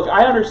for it. Look,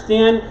 I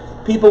understand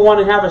people want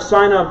to have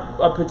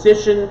a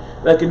petition,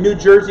 like in New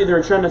Jersey,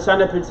 they're trying to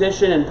sign a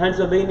petition, in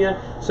Pennsylvania,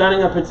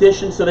 signing a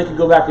petition so they could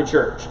go back to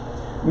church.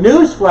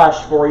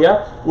 Newsflash for you,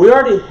 we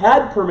already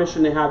had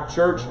permission to have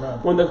church.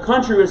 When the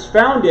country was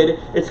founded,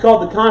 it's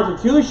called the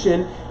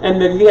Constitution,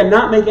 and they did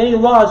not make any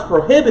laws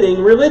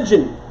prohibiting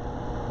religion.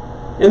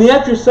 And the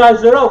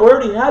exercise thereof, we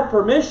already had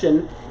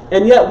permission,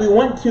 and yet we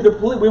went to the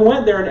police. We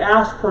went there and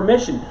asked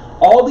permission.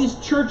 All these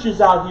churches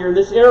out here in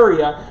this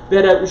area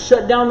that have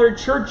shut down their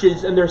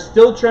churches, and they're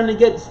still trying to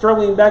get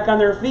struggling back on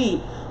their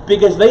feet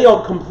because they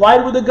all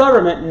complied with the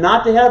government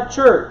not to have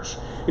church.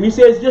 And you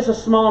say it's just a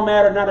small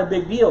matter, not a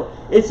big deal.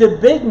 It's a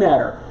big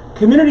matter.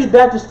 Community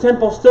Baptist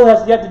Temple still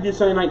has yet to do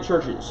Sunday night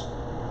churches.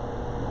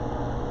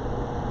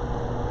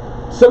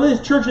 Some of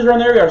these churches around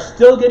the area are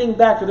still getting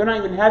back to, they're not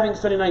even having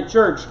Sunday night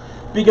church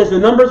because the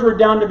numbers were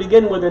down to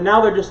begin with, and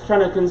now they're just trying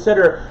to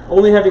consider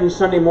only having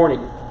Sunday morning.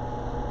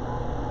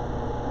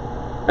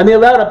 And they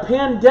allowed a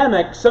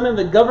pandemic, something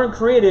the government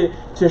created,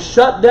 to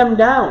shut them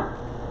down.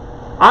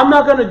 I'm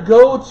not going to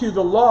go to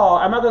the law,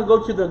 I'm not going to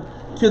go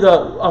to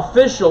the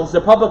officials,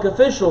 the public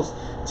officials,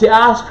 to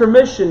ask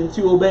permission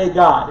to obey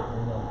God.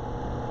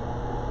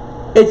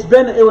 It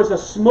was a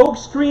smoke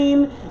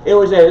screen, it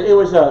was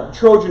a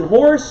Trojan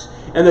horse,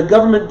 and the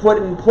government put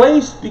it in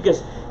place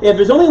because if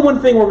there's only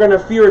one thing we're going to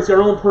fear, it's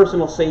our own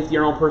personal safety,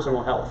 our own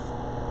personal health.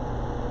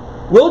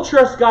 We'll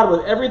trust God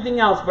with everything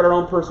else but our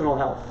own personal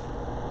health.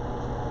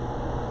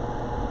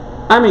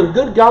 I mean,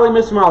 good golly,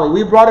 Miss Molly,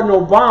 we brought in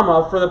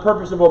Obama for the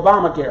purpose of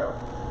Obamacare.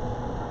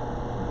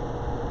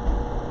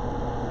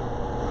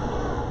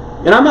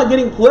 And I'm not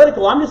getting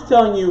political, I'm just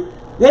telling you,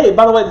 hey,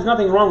 by the way, there's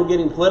nothing wrong with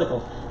getting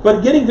political.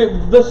 But getting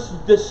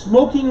this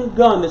smoking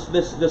gun,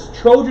 this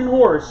Trojan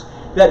horse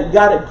that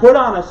got it put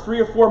on us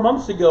 3 or 4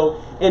 months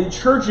ago in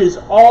churches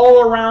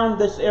all around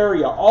this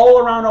area, all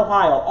around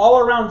Ohio, all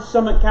around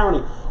Summit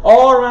County,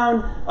 all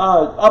around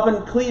up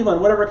in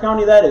Cleveland, whatever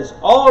county that is,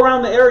 all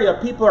around the area,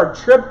 people are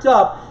tripped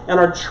up and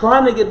are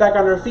trying to get back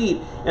on their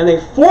feet, and they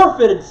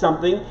forfeited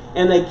something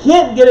and they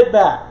can't get it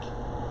back.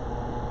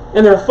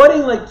 And they're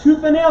fighting like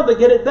tooth and nail to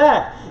get it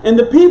back. And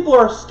the people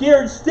are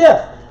scared stiff.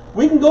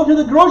 We can go to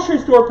the grocery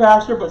store,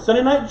 Pastor, but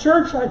Sunday night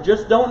church, I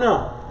just don't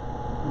know.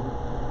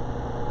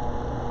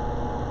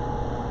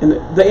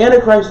 And the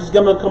Antichrist is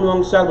going to come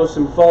alongside with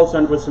some false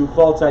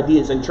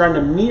ideas and trying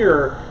to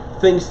mirror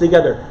things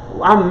together.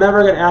 I'm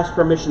never going to ask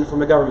permission from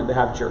the government to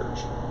have church.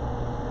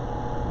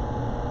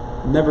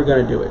 Never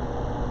going to do it.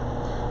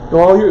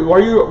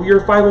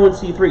 You're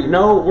 501c3.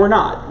 No, we're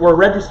not. We're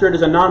registered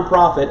as a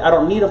non-profit. I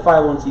don't need a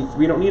 501c3.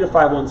 We don't need a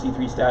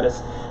 501c3 status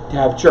to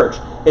have church.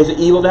 Is it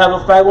evil to have a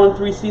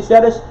 501c3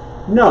 status?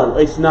 No,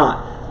 it's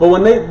not. But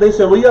when they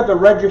said, well, you have to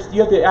register,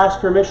 you have to ask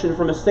permission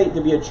from the state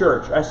to be a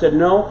church. I said,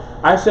 no.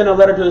 I sent a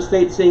letter to the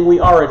state saying we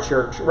are a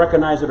church,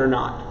 recognize it or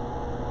not.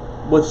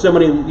 With so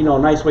many,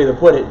 nice way to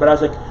put it. But I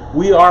was like,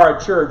 we are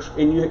a church,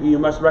 and you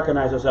must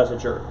recognize us as a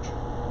church.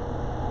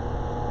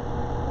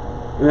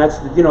 And that's,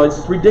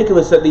 it's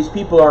ridiculous that these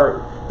people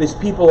are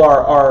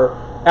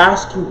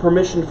asking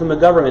permission from the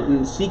government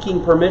and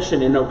seeking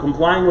permission and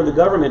complying with the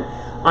government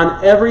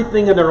on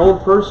everything in their own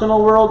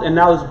personal world, and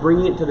now is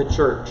bringing it to the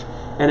church,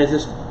 and is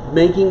just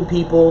making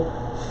people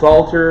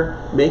falter,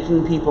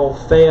 making people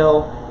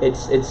fail.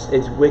 It's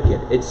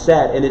wicked. It's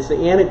sad, and it's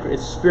the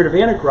spirit of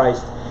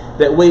Antichrist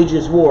that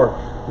wages war.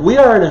 We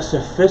are in a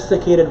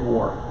sophisticated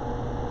war.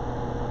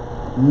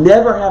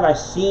 Never have I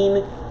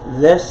seen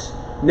this.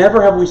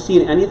 Never have we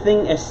seen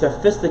anything as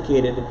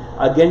sophisticated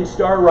against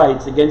our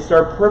rights, against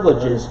our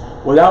privileges,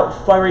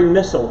 without firing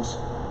missiles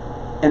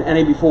and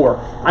any before.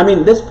 I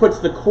mean, this puts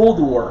the Cold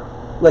War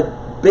like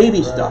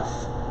baby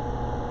stuff,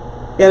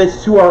 and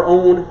it's to our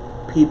own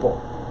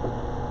people.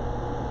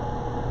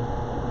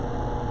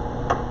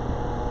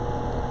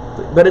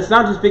 But it's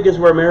not just because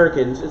we're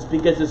Americans. It's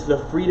because it's the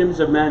freedoms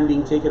of man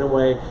being taken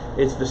away.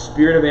 It's the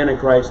spirit of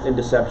Antichrist and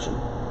deception.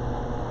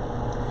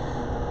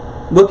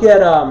 Look at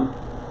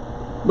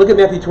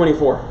Matthew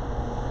 24.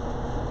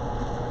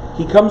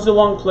 He comes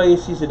along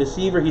place. He's a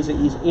deceiver. He's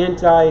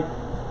anti-Christ.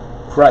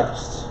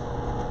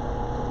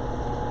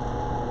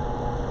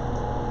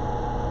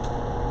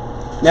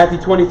 Matthew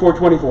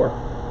 24:24.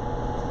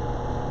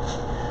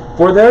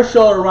 For there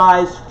shall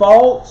arise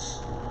false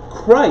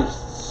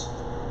Christs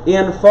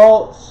and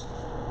false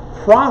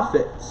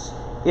prophets,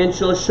 and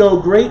shall show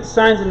great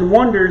signs and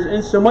wonders,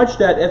 insomuch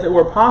that, if it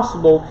were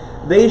possible,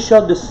 they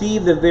shall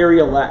deceive the very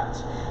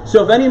elect.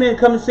 So if any man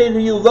come and say to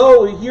you,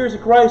 Lo, here is a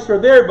Christ, or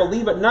there,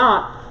 believe it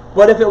not.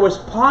 But if it was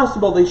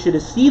possible, they should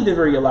deceive the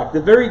very elect, the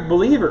very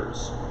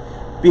believers.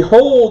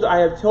 Behold, I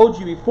have told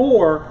you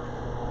before.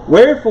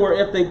 Wherefore,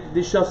 if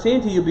they shall say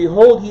unto you,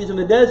 Behold, he is in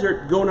the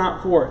desert, go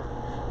not forth.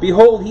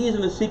 Behold, he is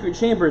in the secret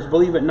chambers,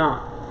 believe it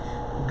not.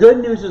 Good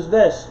news is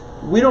this: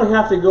 we don't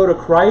have to go to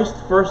Christ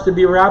first to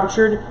be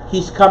raptured.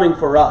 He's coming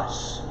for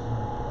us.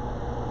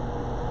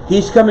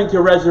 He's coming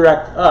to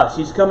resurrect us.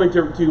 He's coming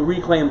to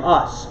reclaim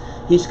us.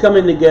 He's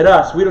coming to get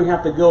us. We don't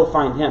have to go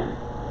find him.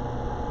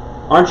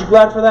 Aren't you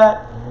glad for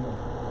that?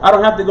 I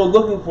don't have to go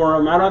looking for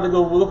him. I don't have to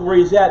go look where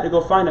he's at to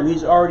go find him.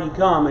 He's already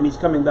come, and he's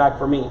coming back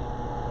for me.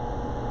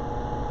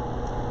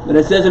 And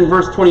it says in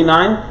verse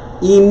 29,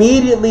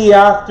 immediately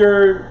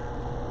after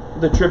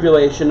the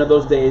tribulation of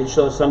those days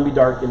shall the sun be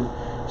darkened.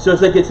 So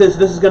it's like it says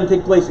this is going to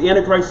take place. The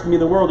Antichrist is going to be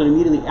the world, and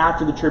immediately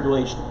after the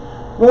tribulation.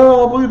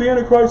 Well, I believe the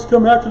Antichrist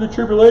come after the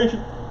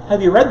tribulation.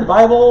 Have you read the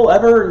Bible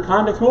ever in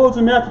context? Well, it's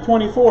in Matthew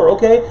 24.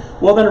 Okay,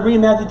 well then read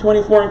Matthew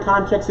 24 in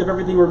context of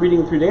everything we're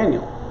reading through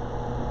Daniel.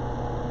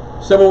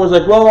 Someone was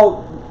like,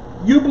 well,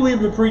 you believe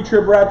in the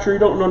pre-trib rapture, you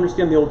don't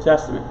understand the Old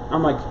Testament.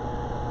 I'm like,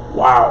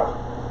 wow.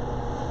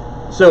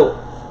 So,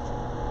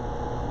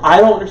 I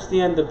don't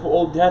understand the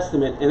Old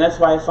Testament, and that's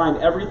why I find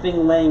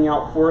everything laying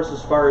out for us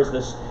as far as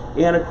this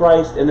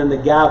Antichrist and then the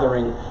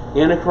gathering,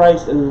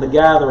 Antichrist and then the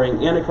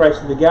gathering,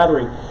 Antichrist and the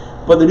gathering.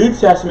 But the New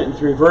Testament,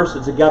 it's reversed.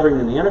 It's a gathering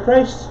and the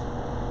Antichrist.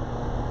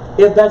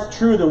 If that's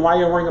true, then why are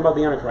you worrying about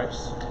the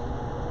Antichrist?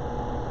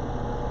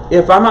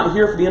 If I'm not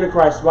here for the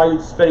Antichrist, why are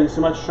you spending so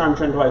much time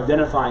trying to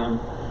identify him?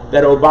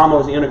 That Obama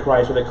was the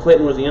Antichrist, or that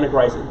Clinton was the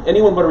Antichrist.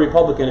 Anyone but a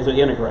Republican is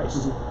the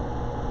Antichrist.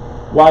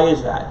 Why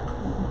is that?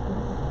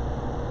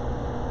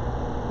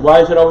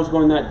 Why is it always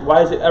going that?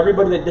 Why is it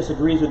everybody that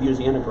disagrees with you is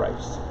the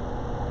Antichrist?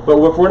 But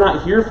if we're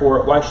not here for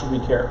it, why should we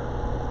care?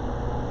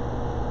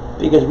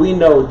 Because we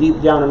know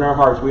deep down in our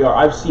hearts we are.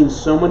 I've seen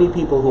so many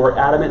people who are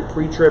adamant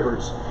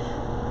pre-tribbers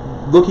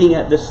looking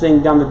at this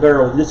thing down the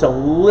barrel, just a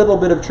little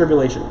bit of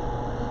tribulation.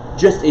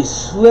 Just a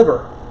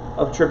sliver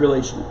of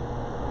tribulation.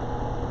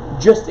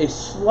 Just a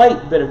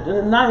slight bit of,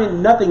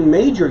 nothing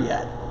major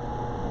yet.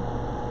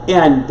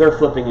 And they're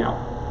flipping out.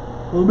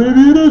 Well,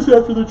 maybe it is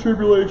after the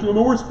tribulation. I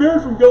mean, we're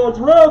spared from God's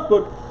wrath,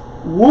 but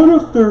what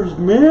if there's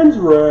man's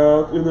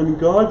wrath and then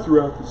God's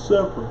wrath is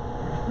separate?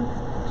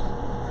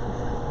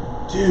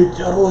 Dude,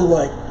 totally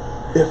like,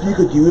 if you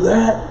could do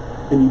that,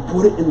 and you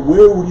put it in,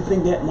 where would you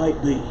think that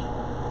might be?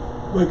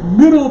 Like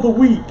middle of the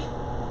week.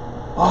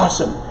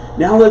 Awesome.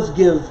 Now let's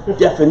give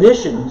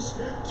definitions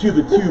to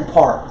the two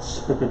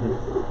parts.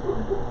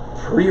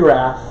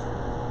 Pre-wrath,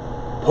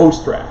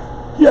 post-wrath.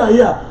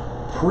 Yeah.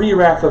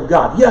 Pre-wrath of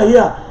God.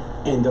 Yeah.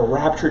 And the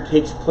rapture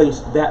takes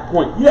place at that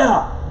point.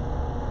 Yeah.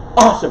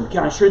 Awesome.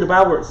 Can I show you the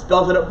Bible where it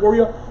spells it up for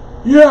you?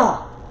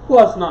 Yeah.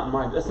 Well, that's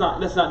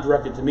not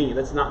directed to me.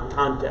 That's not in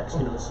context.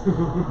 You know, it's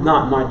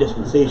not my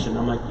dispensation.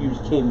 I'm like, you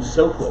came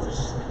so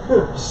close.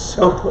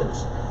 So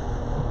close.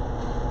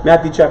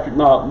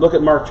 Look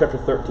at Mark chapter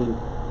 13.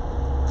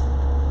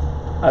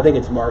 I think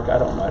it's Mark. I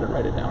don't know. I didn't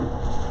write it down.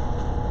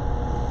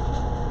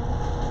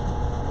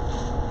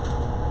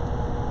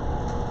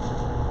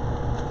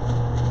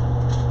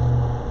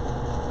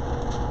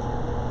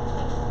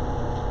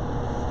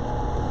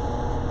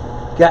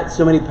 Got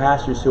so many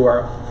pastors who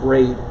are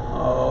afraid.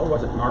 Oh,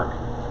 was it Mark?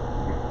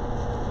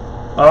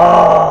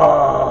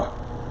 Oh!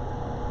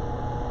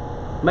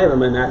 Might have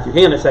been Matthew.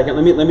 Hang on a second.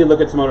 Let me look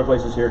at some other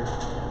places here.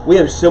 We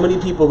have so many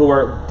people who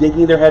are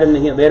digging their head in the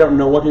hand. They don't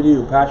know what to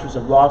do. Pastors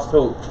have lost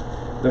hope.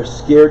 They're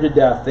scared to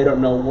death. They don't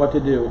know what to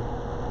do.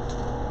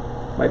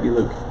 Might be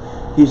Luke.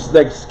 He's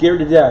like scared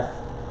to death.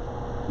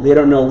 They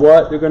don't know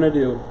what they're going to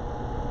do.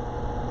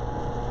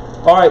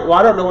 Alright, well,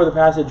 I don't know where the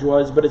passage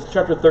was, but it's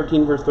chapter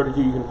 13, verse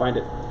 32. You can find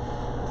it.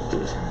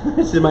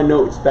 This is my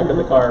notes back in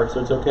the car, so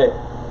it's okay.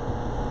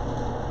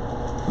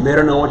 They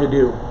don't know what to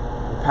do.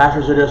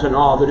 Pastors are just in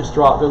awe. They're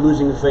distraught. They're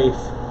losing faith.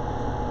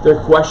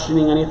 They're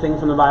questioning anything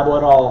from the Bible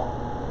at all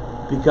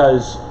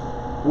because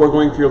we're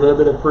going through a little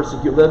bit of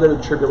persecution, a little bit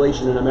of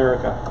tribulation in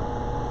America.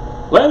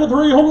 Land of the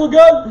free, home of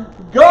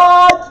God,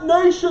 God's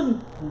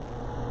nation.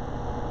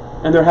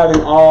 And they're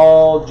having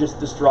all just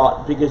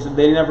distraught because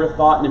they never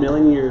thought in a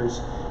million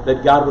years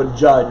that God would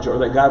judge or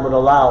that God would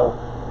allow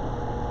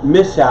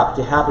mishap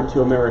to happen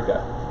to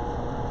America.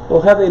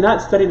 Well, have they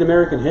not studied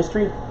American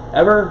history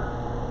ever?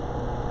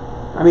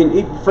 I mean,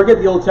 forget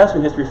the Old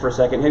Testament history for a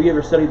second. Have you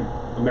ever studied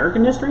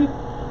American history?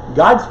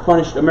 God's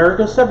punished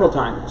America several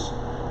times.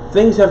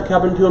 Things have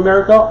happened to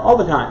America all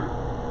the time.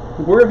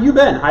 Where have you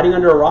been? Hiding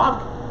under a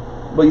rock?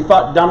 Well, you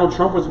thought Donald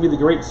Trump was going to be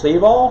the great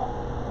save-all?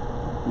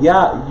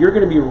 Yeah, you're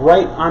going to be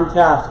right on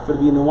task for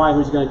being the one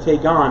who's going to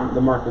take on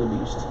the mark of the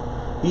beast.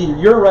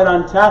 You're right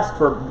on task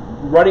for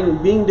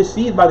being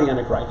deceived by the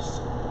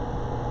Antichrist.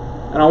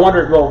 And I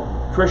wonder,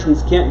 well,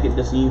 Christians can't get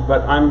deceived,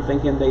 but I'm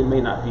thinking they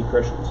may not be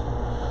Christians.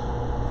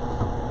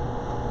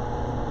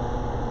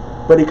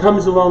 But he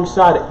comes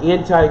alongside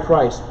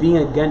Antichrist, being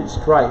against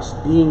Christ,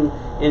 being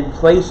in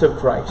place of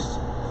Christ.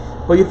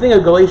 Well, you think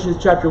of Galatians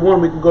chapter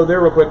 1, we can go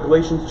there real quick.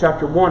 Galatians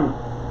chapter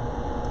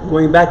 1,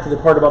 going back to the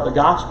part about the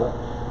gospel.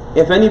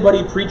 If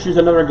anybody preaches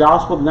another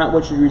gospel than that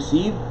which you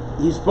received,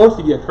 he's supposed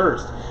to be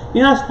accursed.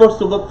 You're not supposed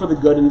to look for the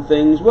good in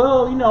things.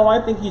 Well, you know, I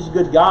think he's a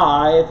good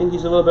guy. I think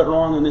he's a little bit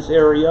wrong in this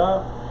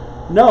area.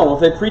 No,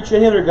 if they preach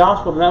any other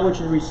gospel than that which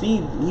you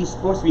received, he's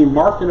supposed to be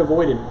marked and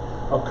avoided,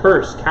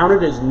 accursed,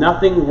 counted as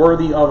nothing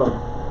worthy of him.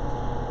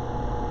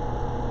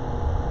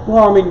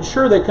 Well, I mean,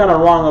 sure, they're kind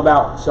of wrong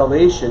about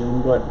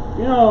salvation, but,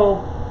 you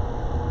know,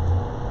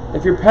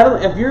 if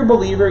you're a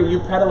believer and you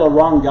peddle a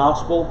wrong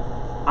gospel,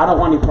 I don't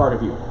want any part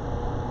of you.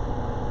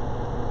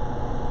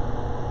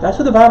 That's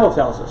what the Bible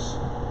tells us.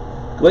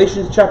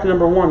 Galatians chapter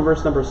number 1,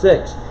 verse number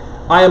 6.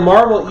 I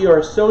marvel you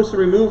are so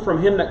removed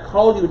from him that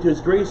called you into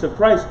his grace of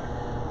Christ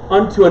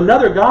unto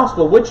another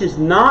gospel, which is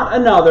not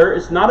another,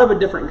 it's not of a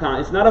different kind,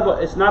 it's not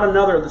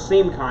another of the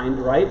same kind,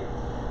 right?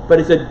 But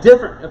it's a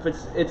different, if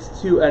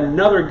it's to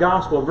another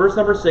gospel. Verse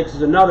number 6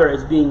 is another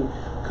as being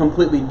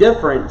completely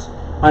different.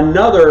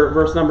 Another,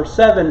 verse number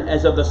 7,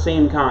 as of the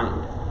same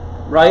kind.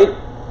 Right?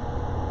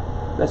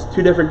 That's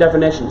two different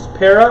definitions.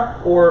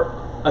 Para or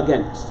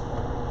against.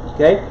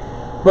 Okay?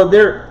 But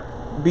there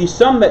be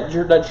some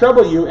that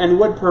trouble you and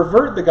would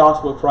pervert the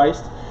gospel of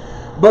Christ.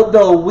 But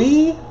though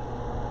we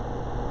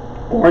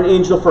or an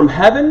angel from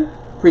heaven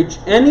preach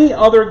any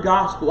other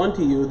gospel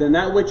unto you than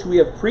that which we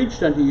have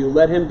preached unto you,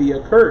 let him be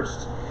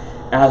accursed.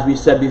 As we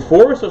said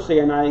before, so say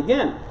I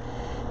again.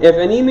 If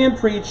any man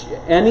preach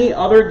any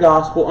other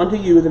gospel unto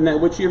you than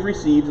that which you have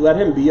received, let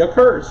him be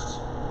accursed.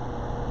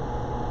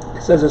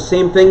 It says the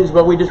same things,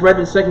 but we just read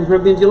in 2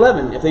 Corinthians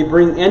 11. If they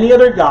bring any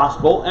other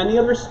gospel, any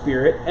other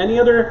spirit, any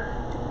other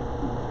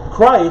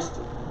Christ,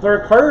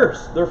 they're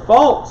accursed, they're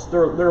false,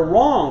 they're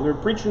wrong, they're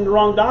preaching the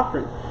wrong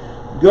doctrine.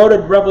 Go to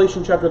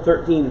Revelation chapter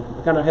 13.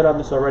 We kind of hit on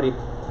this already.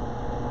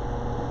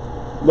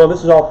 Well,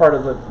 this is all part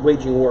of the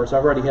waging war, so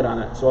I've already hit on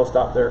it, so I'll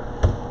stop there.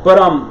 But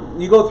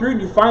you go through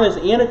and you find this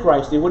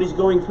Antichrist and what he's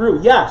going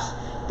through. Yes,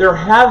 there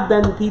have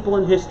been people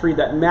in history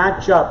that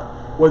match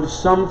up with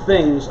some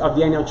things of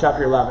Daniel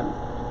chapter 11.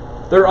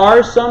 There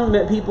are some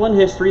people in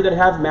history that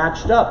have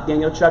matched up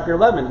Daniel chapter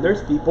 11.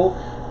 There's people,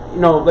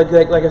 you know, like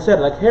I said,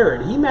 like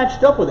Herod. He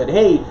matched up with it.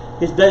 Hey,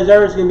 his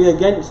desire is going to be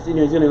against, you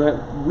know, he's going to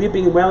have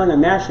weeping and wailing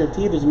and gnashing of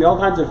teeth. There's going to be all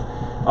kinds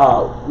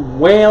of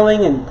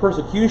wailing and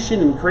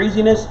persecution and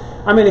craziness.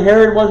 I mean,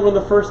 Herod was one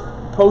of the first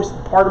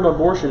postpartum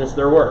abortionists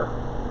there were.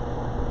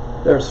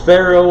 There's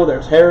Pharaoh,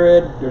 there's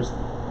Herod, there's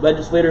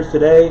legislators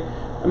today.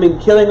 I mean,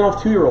 killing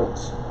off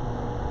 2-year-olds.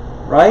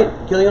 Right?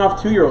 Killing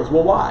off 2-year-olds.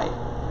 Well, why?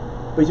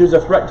 Because he was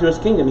a threat to his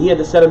kingdom. He had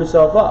to set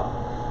himself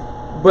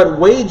up. But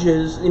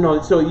wages, you know,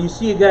 so you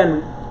see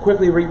again,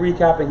 quickly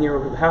recapping here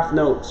with half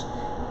notes.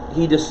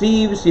 He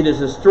deceives, he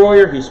is a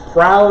destroyer, he's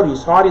proud,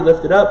 he's haughty,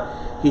 lifted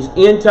up. He's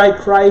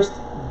antichrist,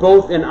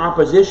 both in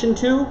opposition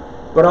to,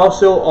 but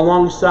also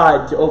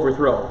alongside to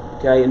overthrow.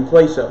 Okay, in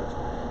place of.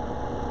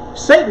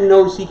 Satan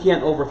knows he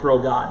can't overthrow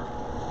God.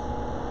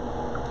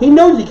 He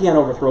knows he can't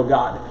overthrow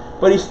God,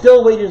 but he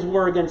still wages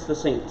war against the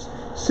saints.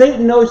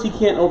 Satan knows he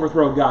can't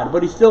overthrow God,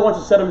 but he still wants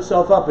to set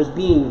himself up as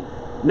being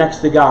next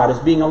to God, as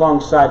being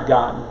alongside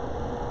God.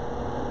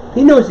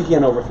 He knows he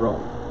can't overthrow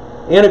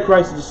him.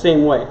 Antichrist is the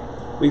same way.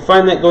 We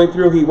find that going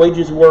through, he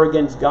wages war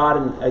against God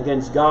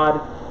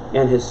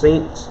and his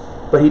saints,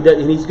 but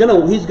he's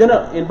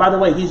gonna, and by the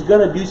way, he's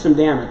gonna do some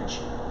damage.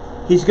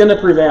 He's gonna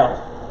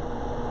prevail.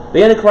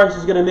 The Antichrist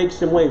is going to make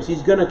some waves.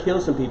 He's going to kill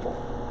some people.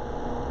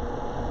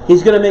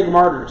 He's going to make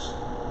martyrs.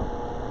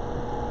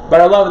 But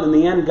I love it. In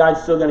the end,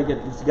 God's going to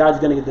get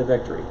the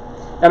victory.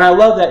 And I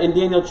love that in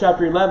Daniel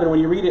chapter 11, when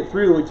you read it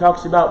through, it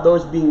talks about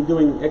those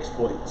doing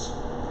exploits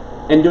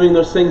and doing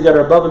those things that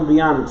are above and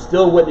beyond,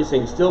 still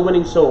witnessing, still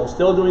winning souls,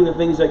 still doing the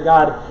things that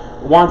God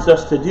wants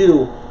us to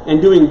do.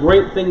 and doing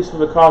great things for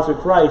the cause of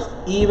Christ,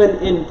 even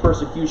in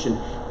persecution.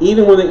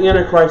 Even when the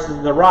Antichrist is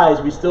in the rise,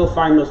 we still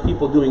find those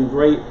people doing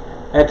great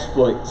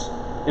exploits.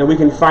 And we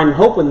can find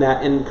hope in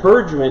that and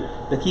encouragement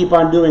to keep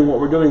on doing what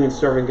we're doing and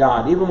serving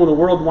God. Even when the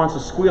world wants to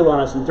squeal on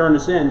us and turn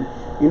us in,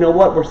 you know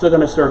what? We're still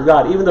going to serve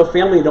God. Even though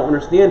family don't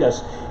understand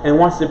us and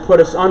wants to put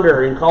us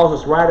under and calls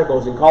us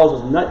radicals and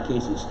calls us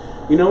nutcases,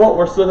 you know what?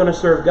 We're still going to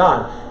serve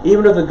God.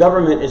 Even if the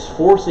government is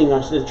forcing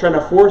us, is trying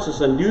to force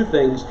us and do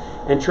things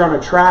and trying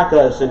to track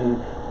us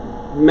and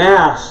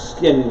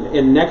masks,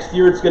 and next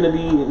year it's going to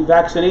be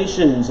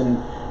vaccinations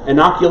and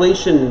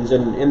inoculations,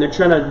 and they're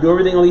trying to do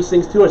everything, all these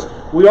things to us.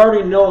 We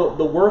already know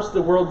the worst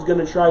the world's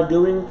going to try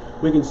doing,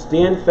 we can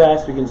stand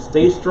fast, we can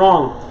stay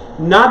strong,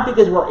 not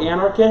because we're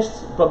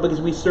anarchists, but because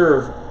we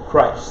serve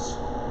Christ.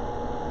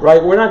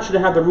 Right? We're not trying to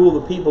have the rule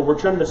of the people, we're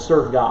trying to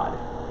serve God.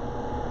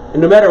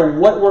 And no matter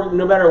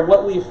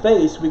what we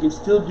face, we can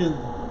still do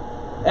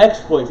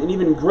exploits, and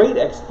even great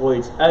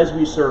exploits, as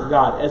we serve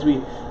God, as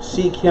we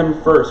seek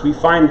Him first. We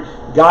find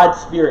God's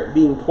Spirit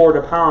being poured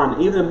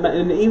upon. Even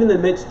in the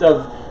midst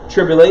of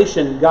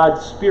tribulation,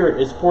 God's Spirit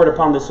is poured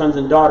upon the sons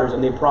and daughters,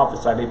 and they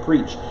prophesy, they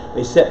preach,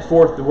 they set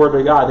forth the Word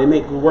of God, they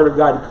make the Word of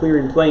God clear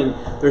and plain.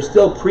 They're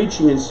still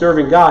preaching and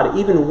serving God,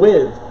 even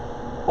with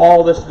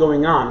all this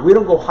going on. We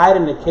don't go hide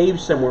in a cave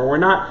somewhere. We're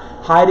not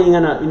hiding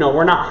in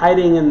we're not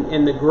hiding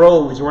in the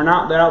groves. We're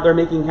not out there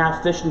making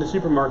half fish in the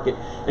supermarket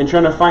and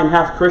trying to find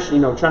half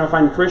Christian, trying to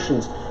find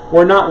Christians.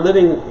 We're not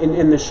living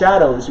in the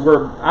shadows.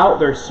 We're out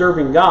there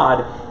serving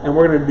God, and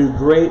we're going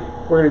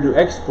to do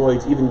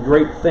exploits, even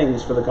great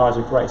things for the cause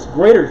of Christ.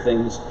 Greater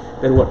things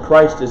than what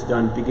Christ has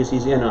done, because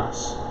He's in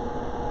us.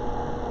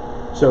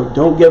 So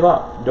don't give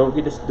up. Don't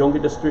get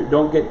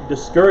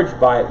discouraged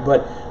by it.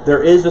 But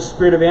there is a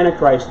spirit of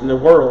Antichrist in the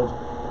world.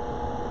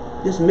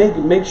 Just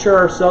make sure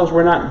ourselves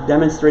we're not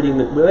demonstrating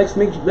that. Let's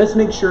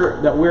make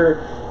sure that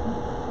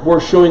we're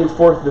showing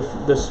forth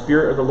the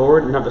Spirit of the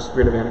Lord and not the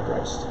spirit of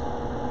Antichrist.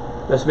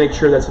 Let's make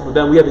sure that's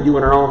what we have to do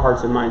in our own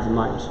hearts and minds and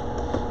lives.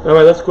 All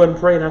right, let's go ahead and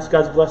pray and ask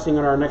God's blessing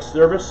on our next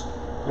service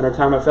and our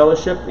time of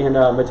fellowship. And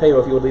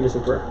Mateo, if you would lead us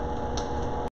in prayer.